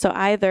 So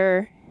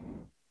either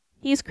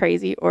he's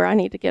crazy or I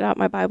need to get out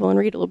my Bible and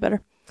read a little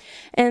better.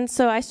 And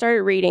so I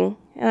started reading,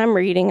 and I'm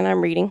reading, and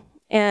I'm reading.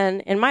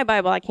 And in my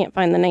Bible, I can't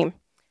find the name.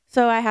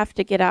 So I have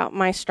to get out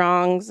my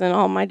Strongs and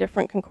all my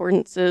different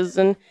concordances.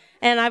 And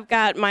I've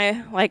got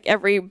my, like,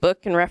 every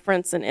book and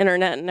reference and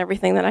internet and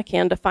everything that I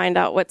can to find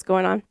out what's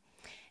going on.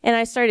 And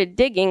I started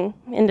digging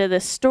into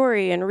this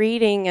story and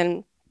reading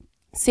and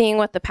seeing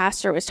what the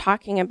pastor was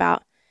talking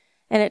about.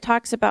 And it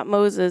talks about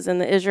Moses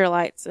and the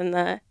Israelites and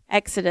the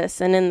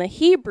Exodus. And in the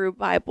Hebrew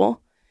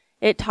Bible,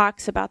 it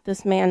talks about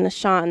this man,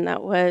 Nahshon,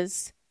 that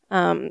was,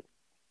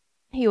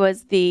 he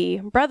was the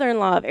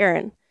brother-in-law of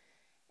Aaron.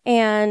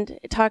 And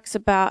it talks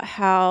about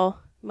how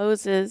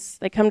Moses,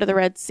 they come to the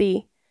Red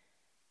Sea,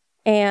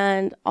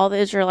 and all the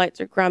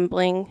Israelites are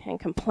grumbling and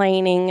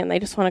complaining, and they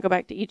just want to go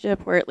back to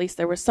Egypt, where at least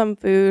there was some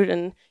food,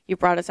 and you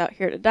brought us out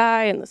here to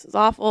die, and this is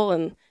awful,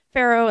 and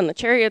Pharaoh and the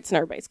chariots, and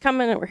everybody's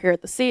coming, and we're here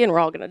at the sea, and we're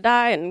all going to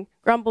die, and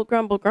grumble,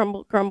 grumble,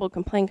 grumble, grumble,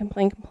 complain,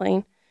 complain,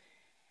 complain.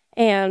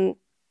 And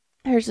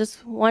there's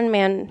this one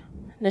man,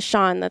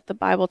 Nahshon, that the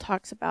Bible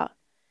talks about.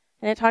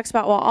 And it talks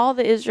about while all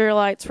the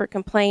Israelites were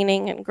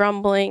complaining and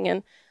grumbling,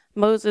 and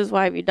Moses,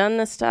 why have you done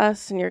this to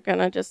us? And you're going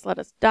to just let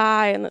us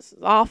die, and this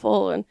is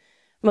awful. And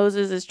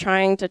Moses is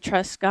trying to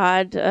trust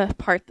God to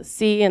part the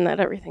sea and that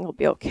everything will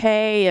be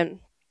okay. And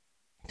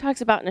it talks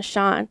about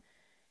Nahshon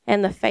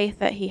and the faith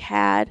that he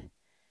had,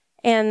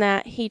 and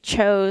that he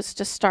chose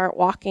to start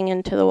walking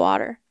into the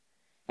water.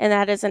 And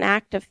that is an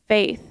act of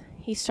faith.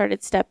 He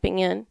started stepping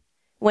in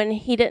when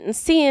he didn't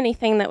see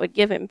anything that would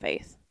give him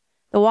faith.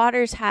 The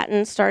waters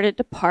hadn't started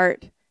to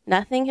part.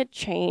 Nothing had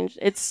changed.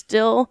 It's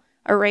still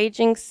a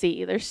raging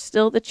sea. There's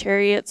still the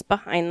chariots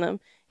behind them.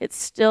 It's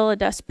still a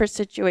desperate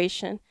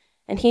situation.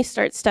 And he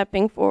starts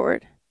stepping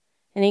forward.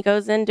 And he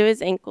goes into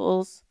his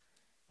ankles.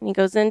 And he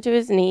goes into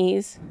his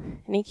knees.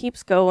 And he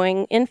keeps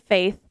going in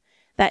faith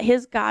that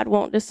his God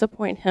won't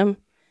disappoint him,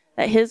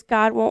 that his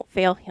God won't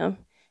fail him,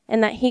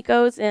 and that he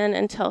goes in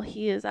until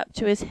he is up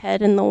to his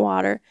head in the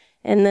water,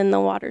 and then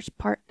the waters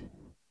part.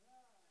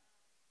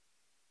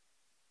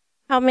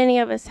 How many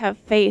of us have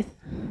faith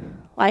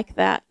like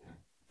that?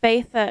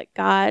 Faith that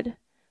God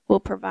will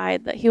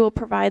provide, that he will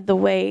provide the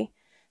way,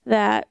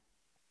 that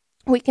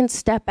we can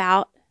step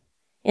out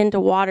into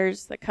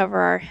waters that cover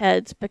our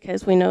heads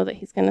because we know that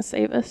he's going to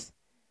save us.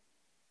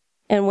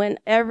 And when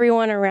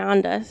everyone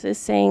around us is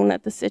saying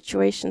that the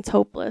situation's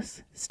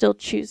hopeless, still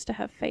choose to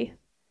have faith.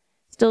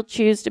 Still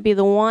choose to be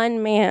the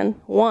one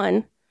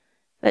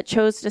that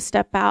chose to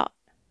step out,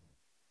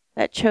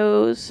 that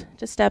chose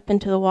to step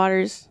into the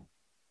waters.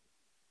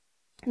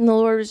 And the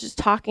Lord was just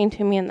talking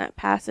to me in that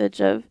passage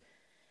of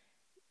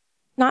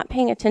not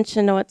paying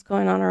attention to what's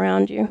going on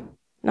around you,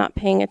 not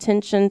paying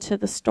attention to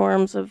the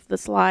storms of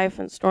this life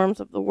and storms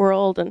of the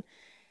world, and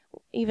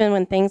even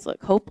when things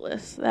look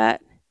hopeless,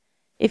 that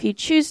if you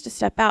choose to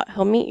step out,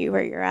 he'll meet you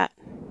where you're at.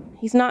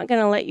 He's not going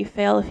to let you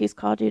fail if he's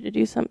called you to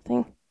do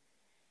something.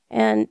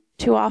 And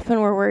too often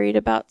we're worried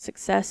about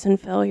success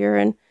and failure,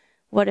 and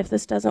what if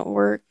this doesn't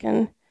work,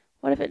 and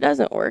what if it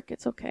doesn't work?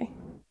 It's okay.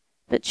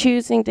 But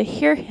choosing to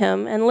hear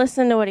him and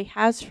listen to what he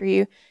has for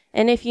you,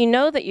 and if you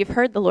know that you've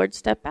heard the Lord,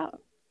 step out.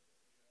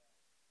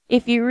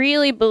 If you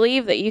really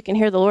believe that you can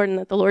hear the Lord and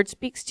that the Lord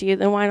speaks to you,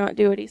 then why not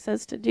do what he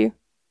says to do?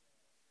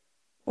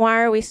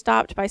 Why are we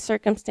stopped by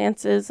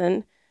circumstances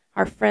and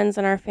our friends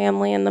and our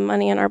family and the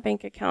money in our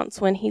bank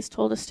accounts when he's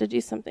told us to do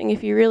something?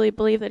 If you really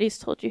believe that he's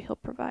told you, he'll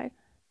provide.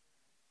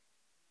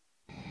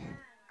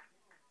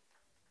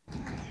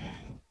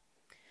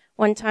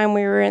 One time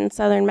we were in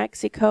southern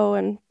Mexico,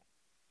 and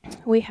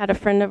we had a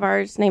friend of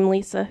ours named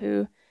Lisa,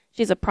 who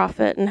she's a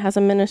prophet and has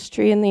a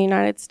ministry in the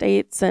United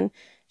States, and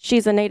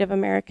she's a Native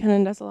American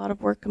and does a lot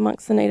of work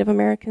amongst the Native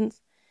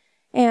Americans.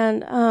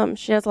 And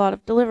she does a lot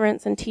of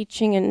deliverance and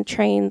teaching and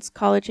trains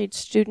college-age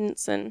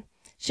students, and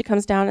she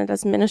comes down and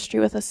does ministry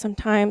with us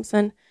sometimes.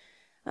 And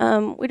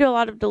we do a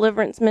lot of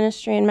deliverance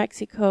ministry in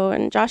Mexico,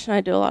 and Josh and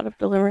I do a lot of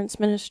deliverance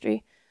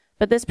ministry.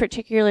 But this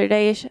particular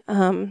day,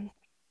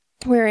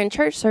 we were in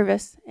church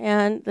service,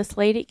 and this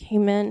lady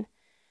came in,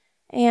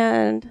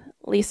 and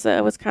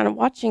Lisa was kind of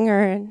watching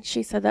her, and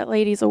she said that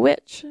lady's a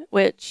witch,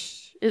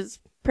 which is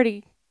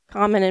pretty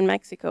common in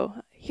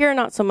Mexico. Here,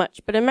 not so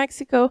much, but in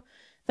Mexico,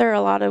 there are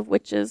a lot of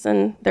witches,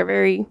 and they're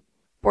very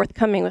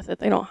forthcoming with it.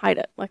 They don't hide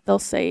it. Like, they'll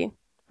say,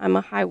 I'm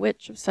a high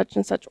witch of such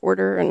and such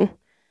order, and,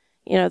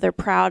 you know, they're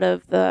proud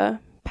of the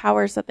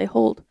powers that they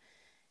hold.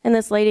 And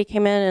this lady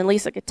came in, and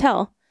Lisa could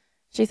tell.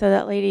 She said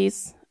that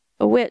lady's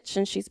a witch,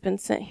 and she's been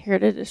sent here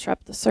to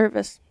disrupt the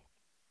service.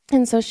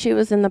 And so she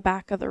was in the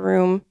back of the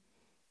room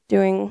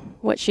doing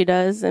what she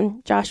does,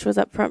 and Josh was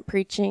up front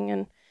preaching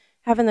and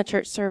having the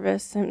church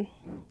service. And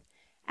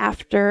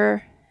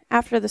after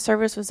the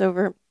service was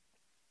over,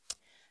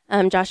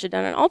 Josh had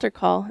done an altar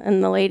call,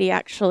 and the lady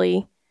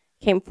actually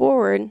came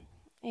forward,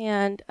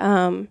 and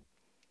kind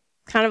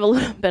of a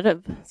little bit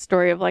of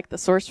story of like the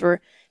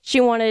sorcerer. She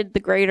wanted the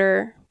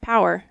greater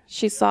power.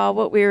 She saw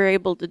what we were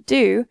able to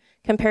do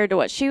compared to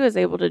what she was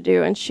able to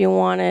do, and she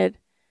wanted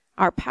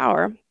our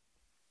power.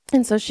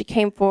 And so she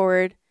came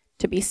forward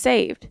to be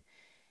saved.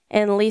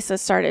 And Lisa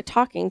started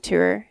talking to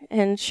her,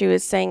 and she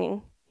was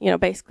saying, you know,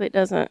 basically it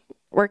doesn't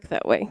work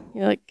that way.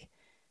 You're like,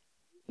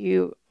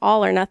 you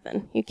all or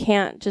nothing. You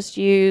can't just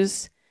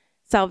use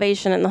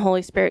salvation and the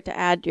Holy Spirit to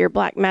add to your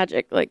black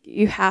magic. Like,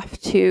 you have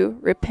to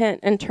repent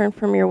and turn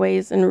from your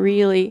ways and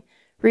really,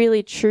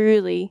 really,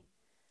 truly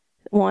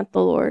want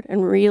the Lord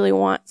and really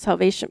want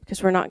salvation,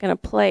 because we're not going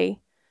to play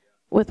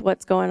with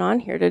what's going on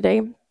here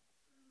today.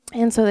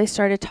 And so they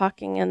started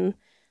talking, and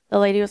the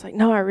lady was like,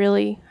 no, I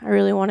really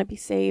want to be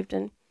saved.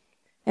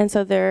 And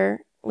so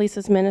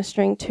Lisa's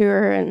ministering to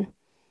her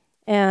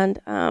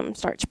and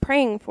starts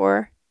praying for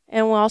her.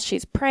 And while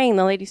she's praying,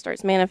 the lady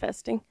starts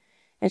manifesting,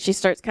 and she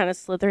starts kind of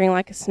slithering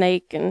like a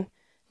snake, and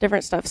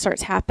different stuff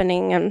starts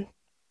happening.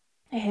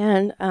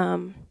 And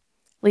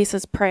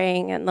Lisa's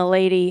praying, and the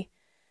lady,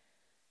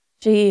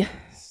 she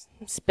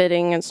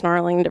spitting and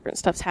snarling, different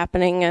stuff's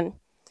happening. And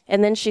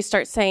then she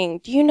starts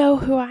saying, do you know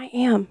who I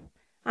am?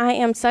 I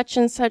am such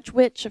and such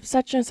witch of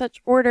such and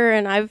such order,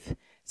 and I've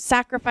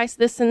sacrificed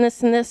this and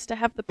this and this to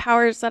have the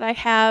powers that I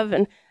have,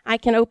 and I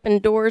can open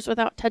doors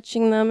without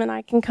touching them, and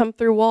I can come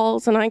through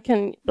walls, and I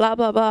can blah,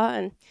 blah, blah.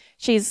 And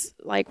she's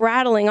like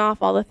rattling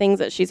off all the things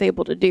that she's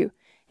able to do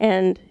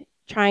and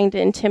trying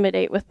to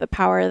intimidate with the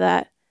power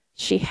that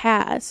she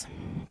has.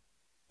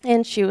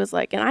 And she was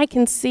like, and I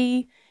can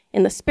see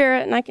in the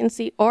spirit, and I can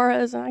see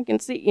auras, and I can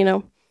see,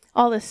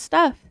 all this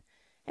stuff.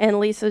 And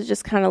Lisa's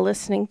just kind of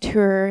listening to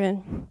her,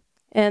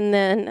 and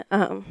then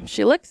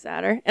she looks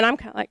at her, and I'm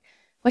kind of like,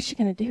 what's she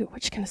going to do?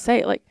 What's she going to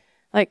say?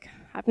 Like,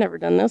 I've never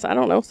done this. I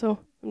don't know. So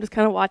I'm just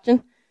kind of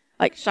watching,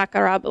 like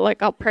shakara, but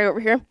like I'll pray over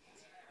here.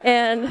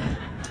 And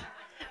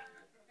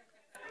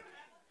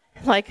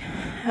like,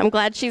 I'm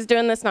glad she's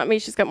doing this, not me.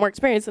 She's got more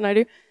experience than I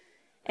do.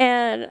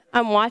 And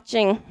I'm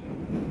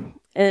watching.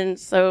 And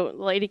so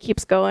the lady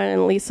keeps going,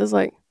 and Lisa's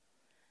like,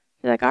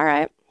 she's like, all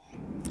right.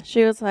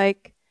 She was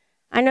like,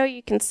 I know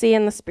you can see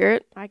in the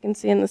spirit. I can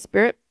see in the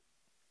spirit.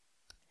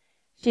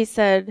 She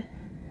said,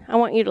 I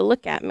want you to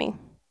look at me.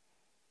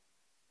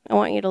 I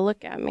want you to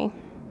look at me.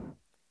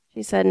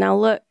 She said, now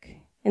look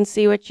and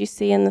see what you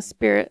see in the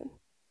spirit.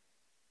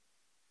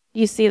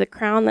 You see the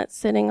crown that's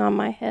sitting on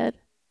my head.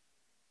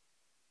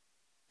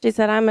 She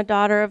said, I'm a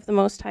daughter of the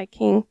Most High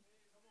King.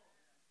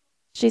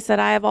 She said,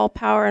 I have all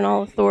power and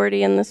all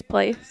authority in this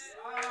place.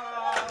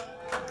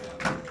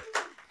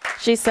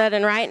 She said,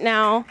 and right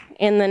now,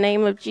 in the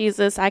name of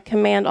Jesus, I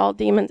command all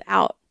demons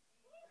out.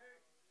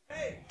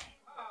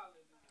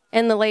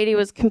 And the lady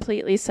was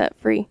completely set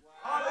free.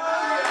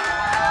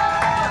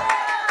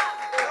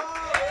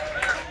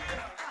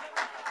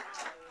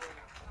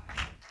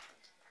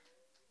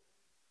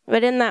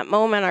 But in that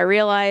moment, I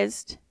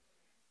realized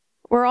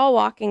we're all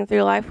walking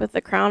through life with the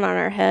crown on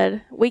our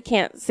head. We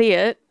can't see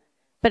it,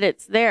 but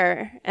it's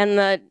there, and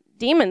the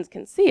demons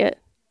can see it.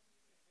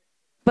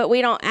 But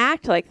we don't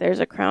act like there's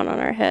a crown on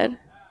our head.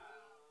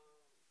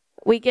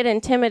 We get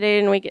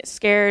intimidated and we get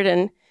scared,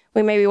 and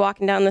we may be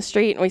walking down the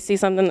street and we see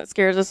something that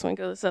scares us and we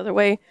go this other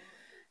way.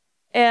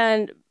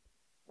 And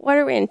what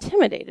are we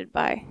intimidated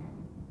by?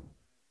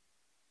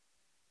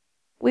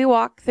 We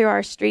walk through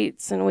our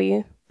streets and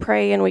we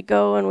pray and we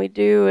go and we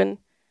do, and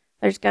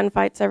there's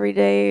gunfights every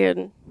day,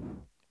 and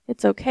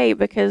it's okay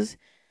because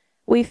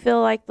we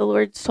feel like the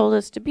Lord's told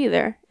us to be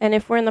there. And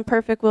if we're in the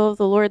perfect will of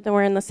the Lord, then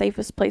we're in the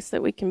safest place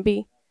that we can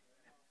be.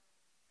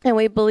 And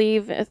we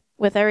believe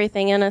with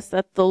everything in us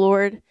that the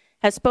Lord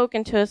has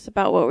spoken to us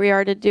about what we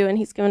are to do, and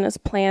he's given us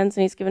plans,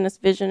 and he's given us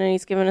vision, and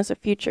he's given us a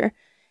future,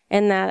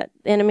 and that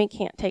the enemy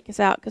can't take us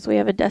out because we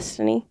have a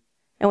destiny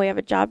and we have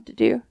a job to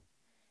do.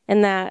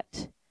 And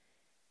that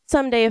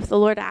someday if the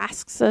Lord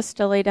asks us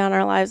to lay down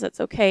our lives, that's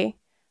okay,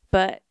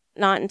 but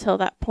not until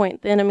that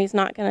point. The enemy's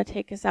not going to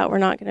take us out. We're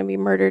not going to be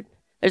murdered.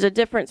 There's a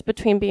difference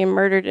between being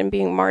murdered and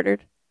being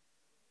martyred.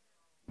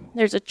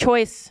 There's a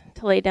choice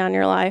to lay down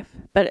your life,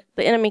 but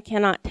the enemy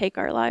cannot take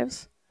our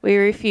lives. We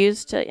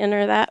refuse to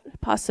enter that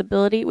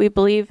possibility. We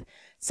believe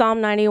Psalm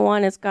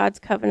 91 is God's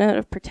covenant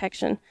of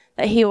protection,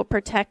 that he will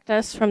protect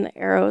us from the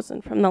arrows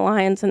and from the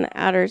lions and the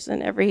adders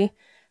and every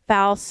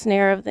foul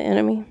snare of the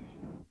enemy.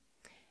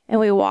 And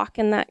we walk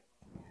in that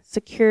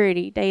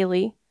security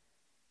daily,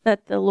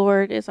 that the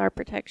Lord is our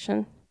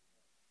protection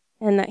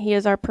and that he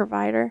is our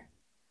provider.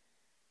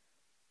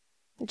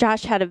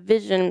 Josh had a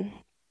vision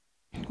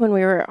when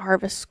we were at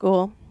Harvest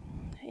School,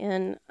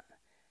 and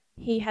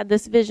he had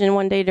this vision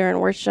one day during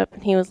worship,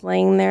 and he was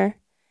laying there,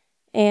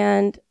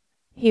 and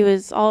he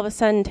was all of a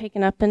sudden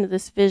taken up into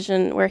this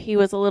vision where he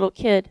was a little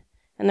kid,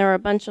 and there were a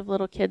bunch of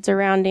little kids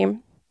around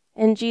him,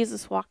 and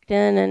Jesus walked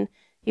in, and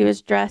he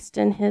was dressed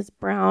in his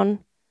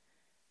brown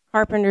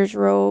carpenter's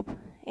robe,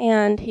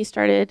 and he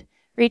started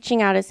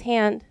reaching out his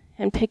hand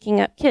and picking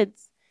up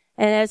kids.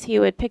 And as he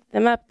would pick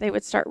them up, they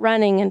would start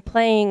running and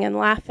playing and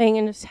laughing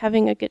and just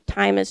having a good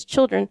time as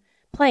children,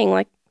 playing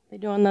like they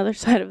do on the other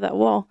side of that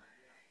wall.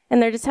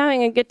 And they're just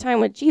having a good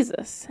time with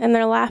Jesus, and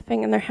they're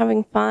laughing and they're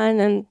having fun.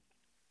 And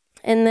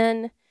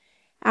then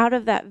out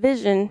of that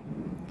vision,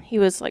 he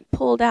was like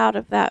pulled out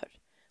of that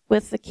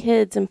with the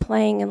kids and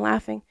playing and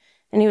laughing.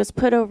 And he was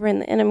put over in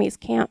the enemy's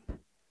camp.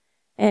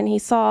 And he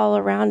saw all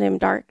around him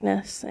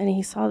darkness, and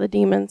he saw the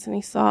demons, and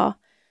he saw.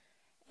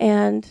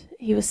 And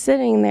he was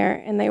sitting there,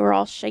 and they were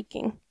all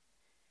shaking,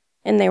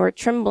 and they were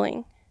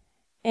trembling.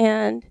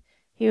 And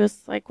he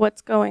was like,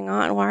 what's going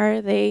on? Why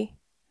are they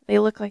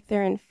look like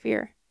they're in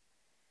fear.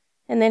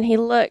 And then he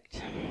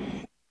looked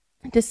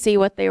to see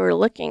what they were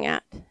looking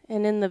at.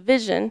 And in the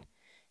vision,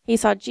 he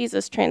saw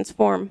Jesus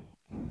transform.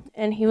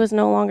 And he was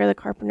no longer the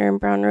carpenter in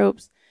brown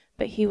robes,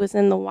 but he was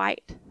in the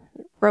white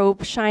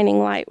robe, shining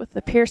light, with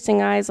the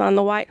piercing eyes, on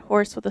the white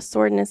horse with a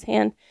sword in his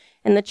hand.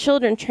 And the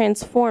children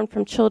transformed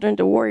from children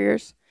to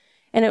warriors.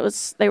 And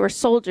they were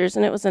soldiers,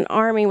 and it was an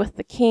army with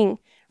the king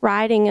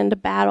riding into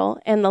battle.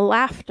 And the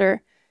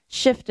laughter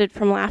shifted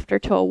from laughter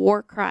to a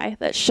war cry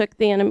that shook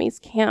the enemy's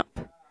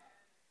camp.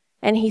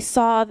 And he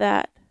saw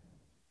that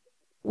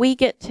we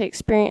get to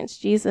experience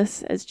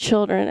Jesus as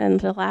children and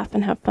to laugh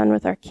and have fun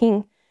with our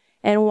King.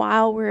 And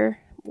while we're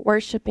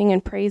worshiping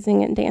and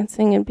praising and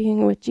dancing and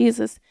being with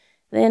Jesus,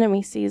 the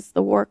enemy sees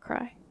the war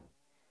cry.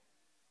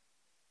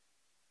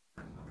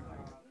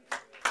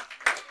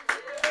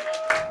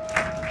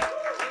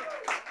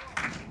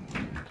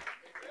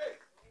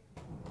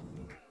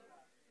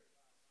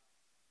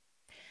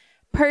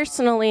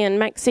 Personally, in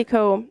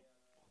Mexico,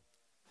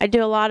 I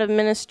do a lot of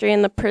ministry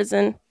in the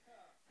prison.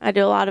 I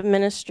do a lot of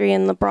ministry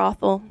in the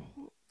brothel.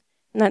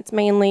 And that's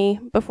mainly,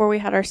 before we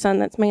had our son,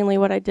 that's mainly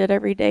what I did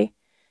every day.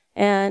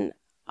 And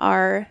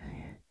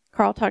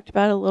Carl talked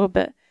about it a little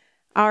bit.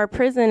 Our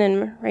prison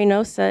in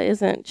Reynosa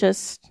isn't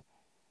just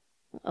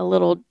a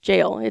little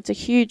jail. It's a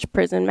huge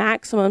prison,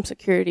 maximum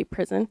security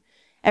prison.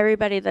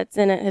 Everybody that's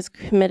in it has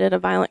committed a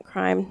violent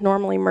crime,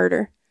 normally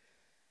murder.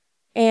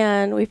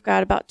 And we've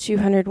got about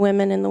 200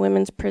 women in the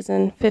women's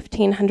prison,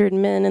 1,500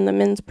 men in the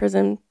men's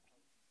prison,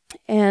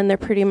 and they're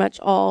pretty much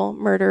all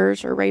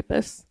murderers or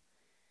rapists.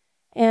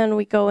 And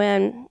we go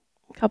in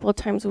a couple of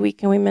times a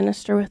week and we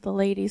minister with the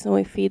ladies and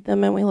we feed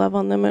them and we love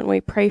on them and we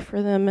pray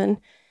for them. And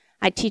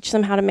I teach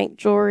them how to make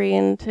jewelry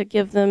and to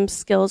give them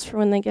skills for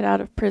when they get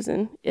out of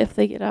prison, if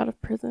they get out of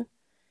prison.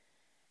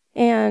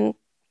 And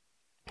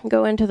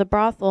go into the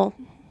brothel,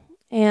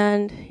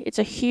 and it's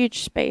a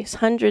huge space,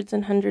 hundreds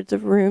and hundreds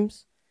of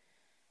rooms.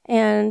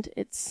 And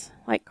it's,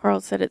 like Carl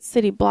said, it's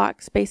city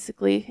blocks,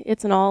 basically.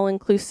 It's an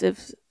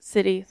all-inclusive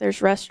city.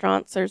 There's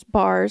restaurants, there's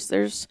bars,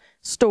 there's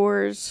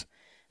stores,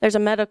 there's a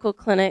medical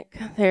clinic,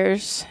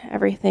 there's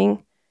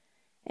everything.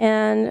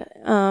 And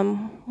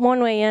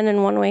one way in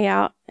and one way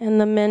out. And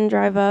the men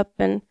drive up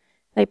and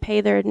they pay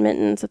their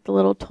admittance at the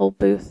little toll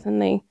booth,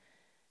 and they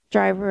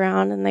drive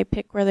around and they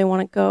pick where they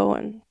want to go.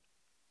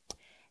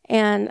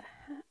 And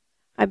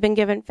I've been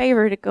given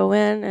favor to go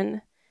in,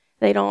 and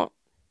they don't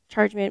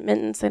charge me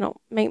admittance. They don't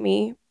make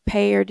me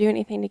pay or do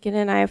anything to get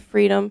in. I have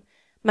freedom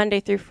Monday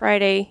through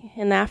Friday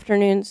in the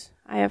afternoons.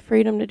 I have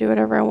freedom to do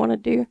whatever I want to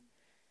do.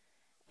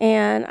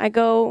 And I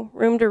go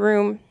room to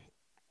room,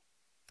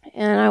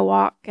 and I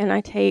walk, and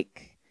I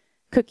take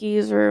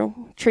cookies or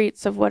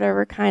treats of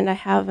whatever kind I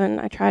have, and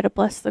I try to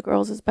bless the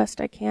girls as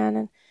best I can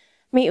and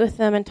meet with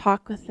them and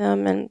talk with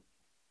them and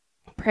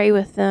pray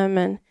with them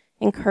and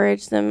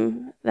encourage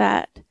them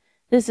that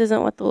this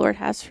isn't what the Lord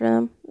has for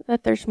them,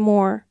 that there's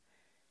more,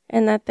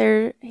 and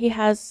that He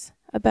has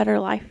a better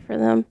life for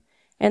them,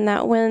 and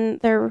that when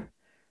they're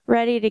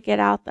ready to get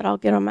out, that I'll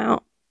get them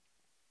out.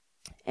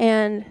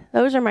 And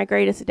those are my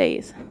greatest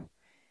days,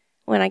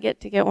 when I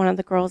get to get one of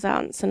the girls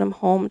out and send them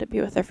home to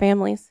be with their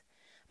families.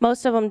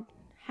 Most of them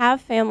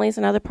have families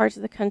in other parts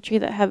of the country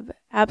that have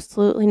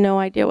absolutely no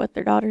idea what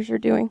their daughters are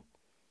doing.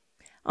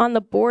 On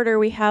the border,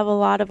 we have a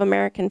lot of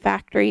American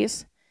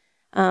factories,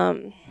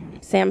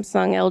 Samsung,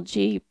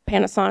 LG,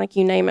 Panasonic,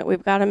 you name it.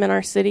 We've got them in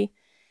our city.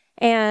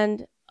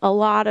 And a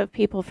lot of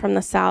people from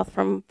the South,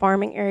 from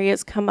farming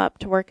areas, come up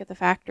to work at the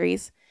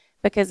factories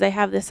because they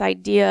have this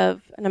idea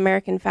of an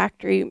American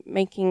factory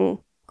making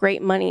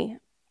great money.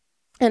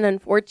 And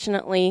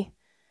unfortunately,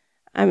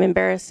 I'm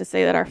embarrassed to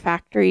say that our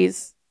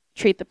factories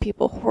treat the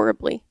people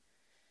horribly.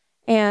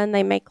 And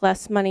they make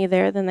less money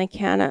there than they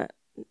can at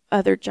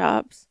other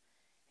jobs.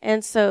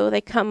 And so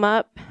they come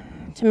up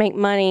to make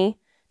money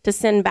to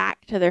send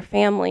back to their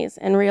families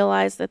and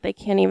realize that they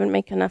can't even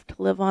make enough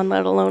to live on,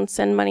 let alone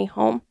send money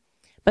home.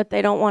 But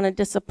they don't want to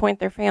disappoint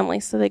their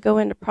families, so they go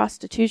into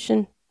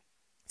prostitution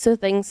so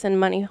they can send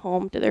money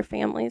home to their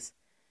families.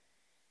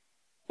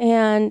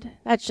 And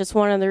that's just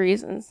one of the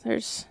reasons.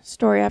 There's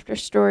story after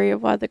story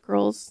of why the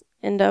girls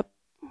end up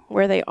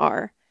where they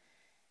are.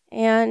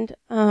 And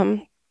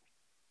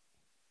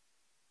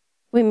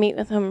we meet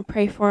with them and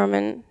pray for them,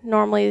 and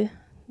normally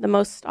the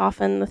most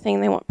often the thing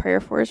they want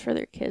prayer for is for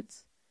their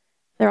kids.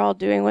 They're all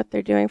doing what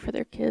they're doing for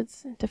their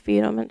kids, to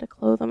feed them and to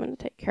clothe them and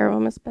to take care of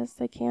them as best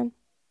they can.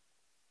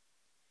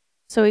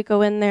 So we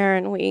go in there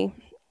and we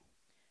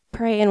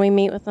pray and we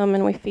meet with them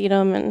and we feed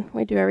them and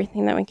we do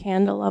everything that we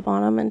can to love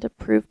on them and to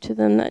prove to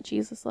them that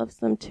Jesus loves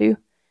them too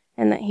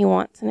and that He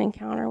wants an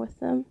encounter with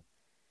them.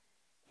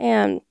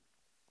 And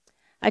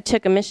I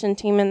took a mission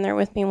team in there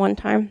with me one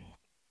time,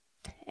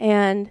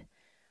 and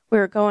we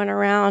were going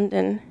around,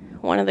 and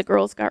one of the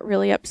girls got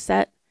really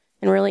upset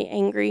and really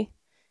angry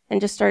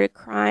and just started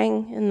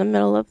crying in the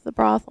middle of the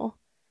brothel.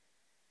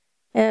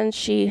 And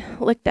she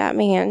looked at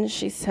me and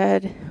she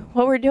said,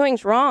 "What we're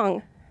doing's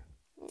wrong."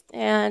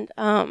 And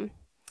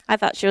I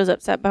thought she was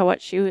upset by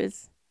what she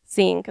was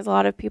seeing, because a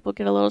lot of people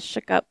get a little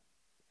shook up.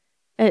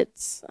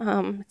 It's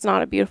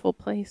not a beautiful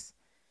place.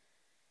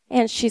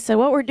 And she said,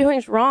 "What we're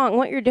doing's wrong.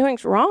 What you're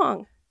doing's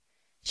wrong."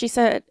 She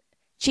said,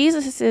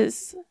 "Jesus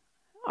is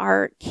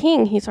our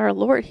King. He's our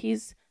Lord.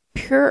 He's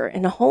pure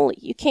and holy.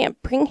 You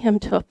can't bring him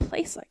to a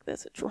place like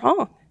this. It's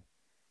wrong."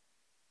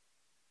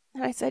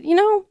 And I said,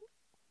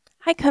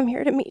 I come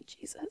here to meet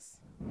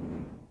Jesus.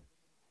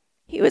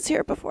 He was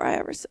here before I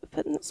ever set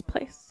foot in this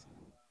place.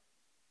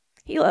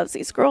 He loves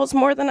these girls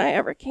more than I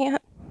ever can,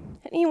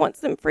 and he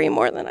wants them free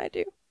more than I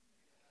do.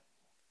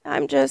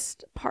 I'm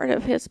just part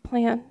of his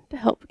plan to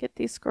help get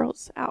these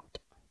girls out.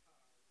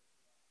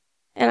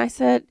 And I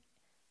said,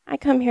 I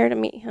come here to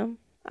meet him.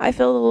 I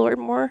feel the Lord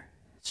more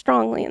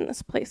strongly in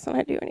this place than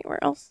I do anywhere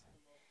else.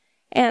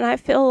 And I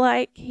feel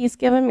like he's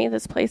given me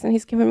this place, and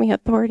he's given me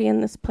authority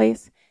in this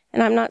place.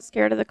 And I'm not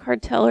scared of the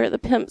cartel or the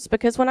pimps,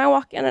 because when I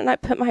walk in and I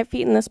put my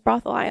feet in this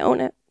brothel, I own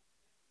it.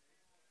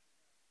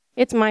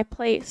 It's my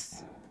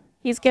place.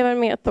 He's given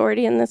me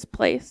authority in this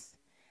place.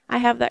 I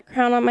have that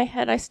crown on my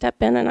head. I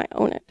step in and I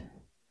own it.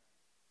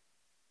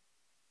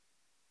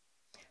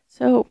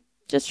 So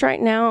just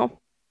right now,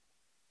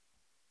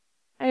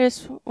 I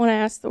just want to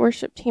ask the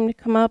worship team to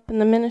come up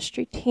and the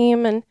ministry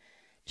team, and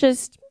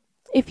just,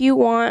 if you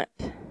want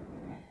to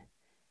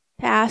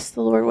ask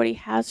the Lord what he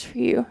has for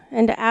you,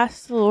 and to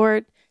ask the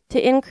Lord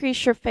to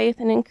increase your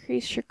faith and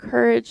increase your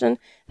courage, and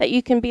that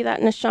you can be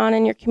that Nishan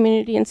in your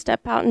community and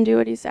step out and do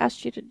what he's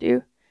asked you to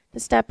do, to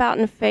step out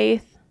in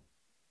faith,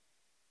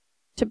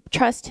 to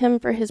trust him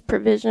for his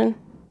provision,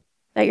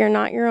 that you're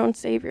not your own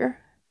savior,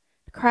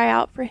 to cry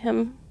out for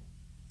him,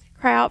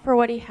 cry out for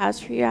what he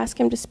has for you. Ask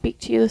him to speak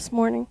to you this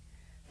morning.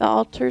 The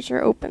altars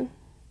are open.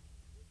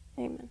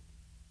 Amen.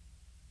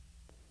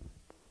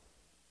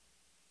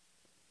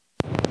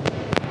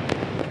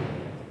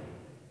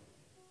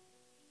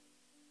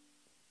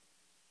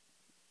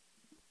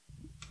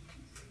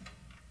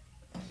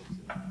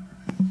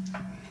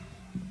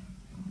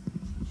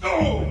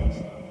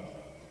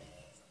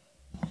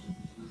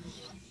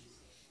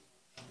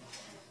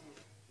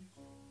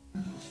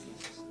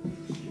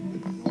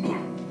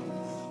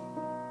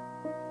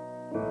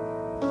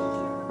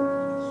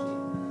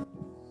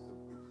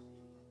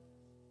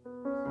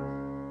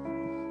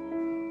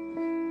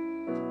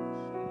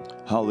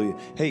 Hallelujah.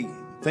 Hey,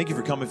 thank you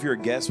for coming. If you're a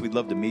guest, we'd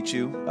love to meet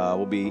you.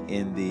 We'll be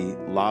in the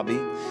lobby.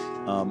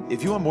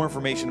 If you want more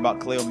information about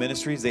Kaleo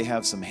Ministries, they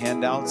have some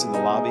handouts in the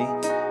lobby.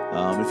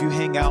 If you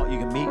hang out, you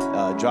can meet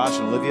Josh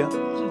and Olivia.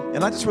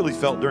 And I just really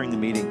felt during the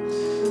meeting,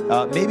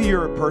 maybe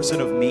you're a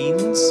person of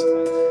means,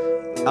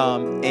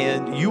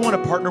 and you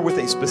want to partner with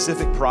a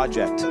specific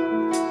project.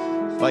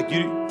 Like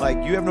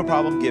you have no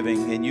problem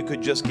giving, and you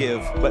could just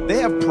give, but they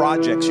have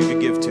projects you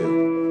could give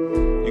to.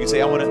 You can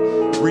say, I want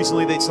to.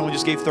 Recently, someone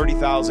just gave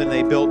 $30,000.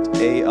 They built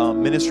a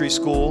ministry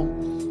school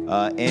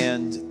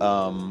and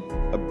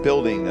a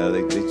building.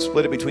 They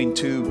split it between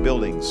two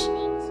buildings.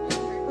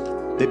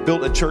 They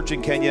built a church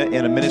in Kenya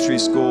and a ministry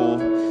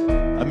school,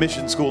 a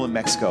mission school in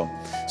Mexico.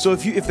 So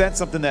if that's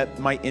something that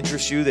might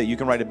interest you, that you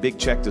can write a big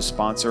check to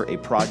sponsor a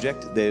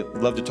project, they'd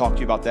love to talk to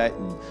you about that.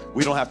 And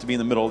we don't have to be in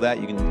the middle of that.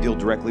 You can deal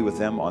directly with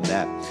them on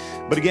that.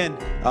 But again,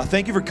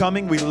 thank you for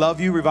coming. We love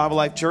you, Revival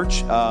Life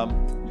Church.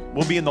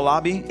 We'll be in the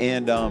lobby,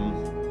 and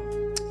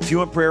if you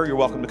want prayer, you're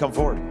welcome to come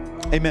forward.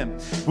 Amen.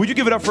 Would you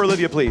give it up for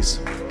Olivia, please?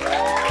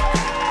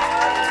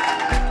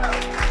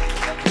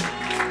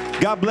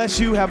 God bless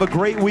you. Have a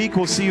great week.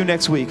 We'll see you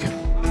next week.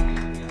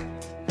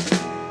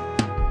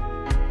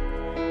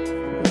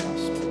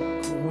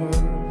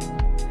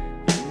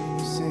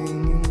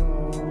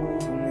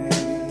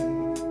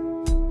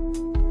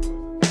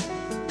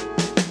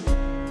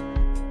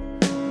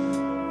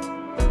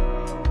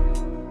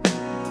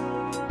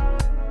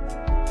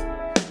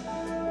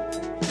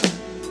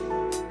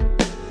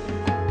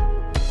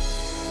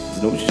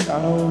 No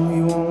shadow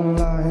you won't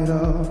light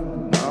up,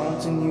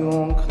 mountain you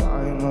won't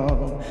climb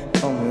up,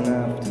 coming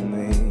after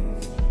me.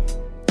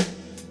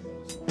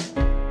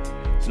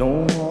 There's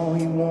no wall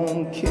you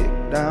won't kick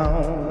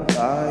down,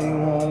 lie you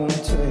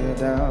won't tear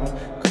down,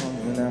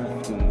 coming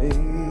after me.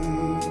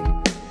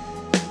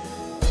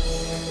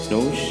 There's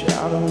no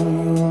shadow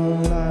you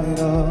won't light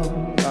up,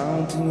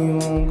 mountain you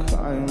won't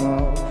climb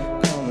up,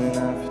 coming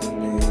after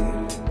me.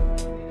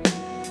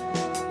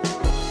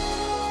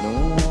 There's no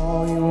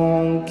wall you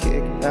won't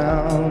kick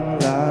down,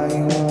 lie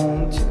you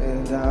won't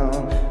tear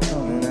down,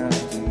 coming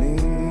after me.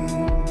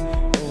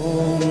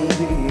 Oh,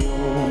 the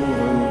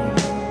overwhelming,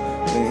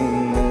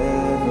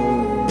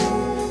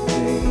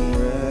 never-ending,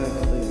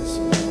 reckless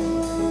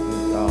love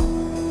of God.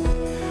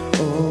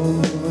 Oh,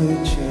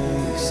 it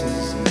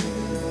chases me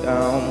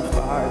down,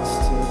 fights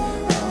till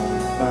I'm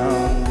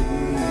found,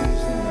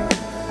 leaves the night.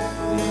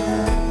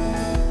 Never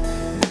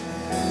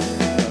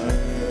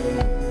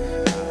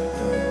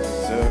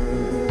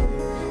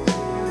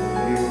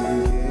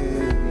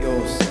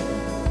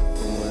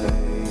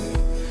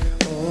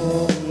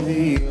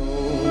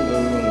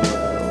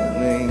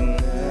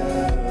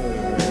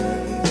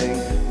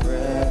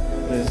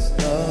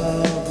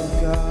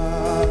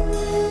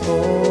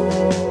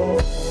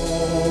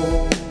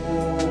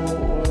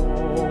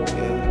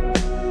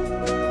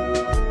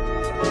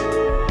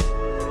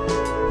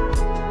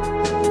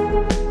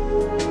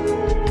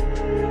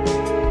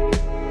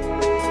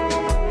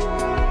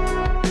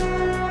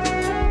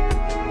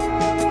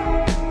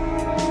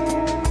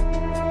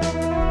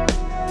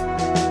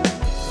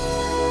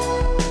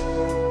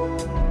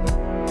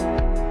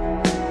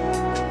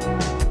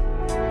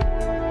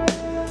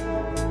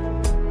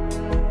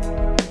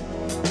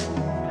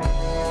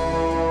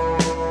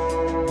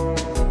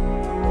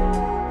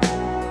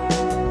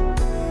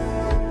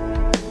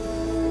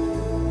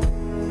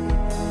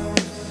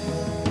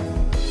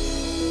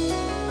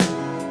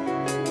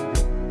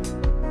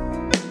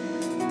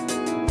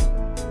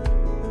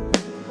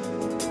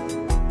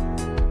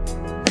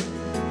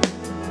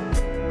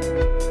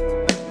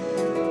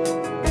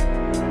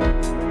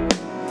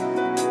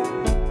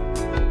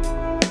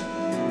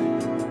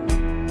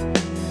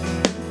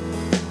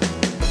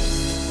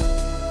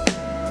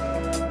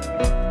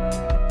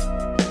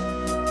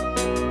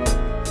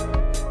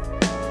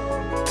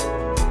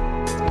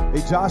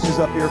Josh is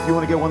up here if you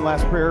want to get one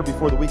last prayer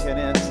before the weekend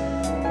ends.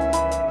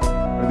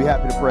 I'd be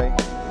happy to pray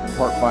and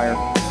part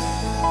fire.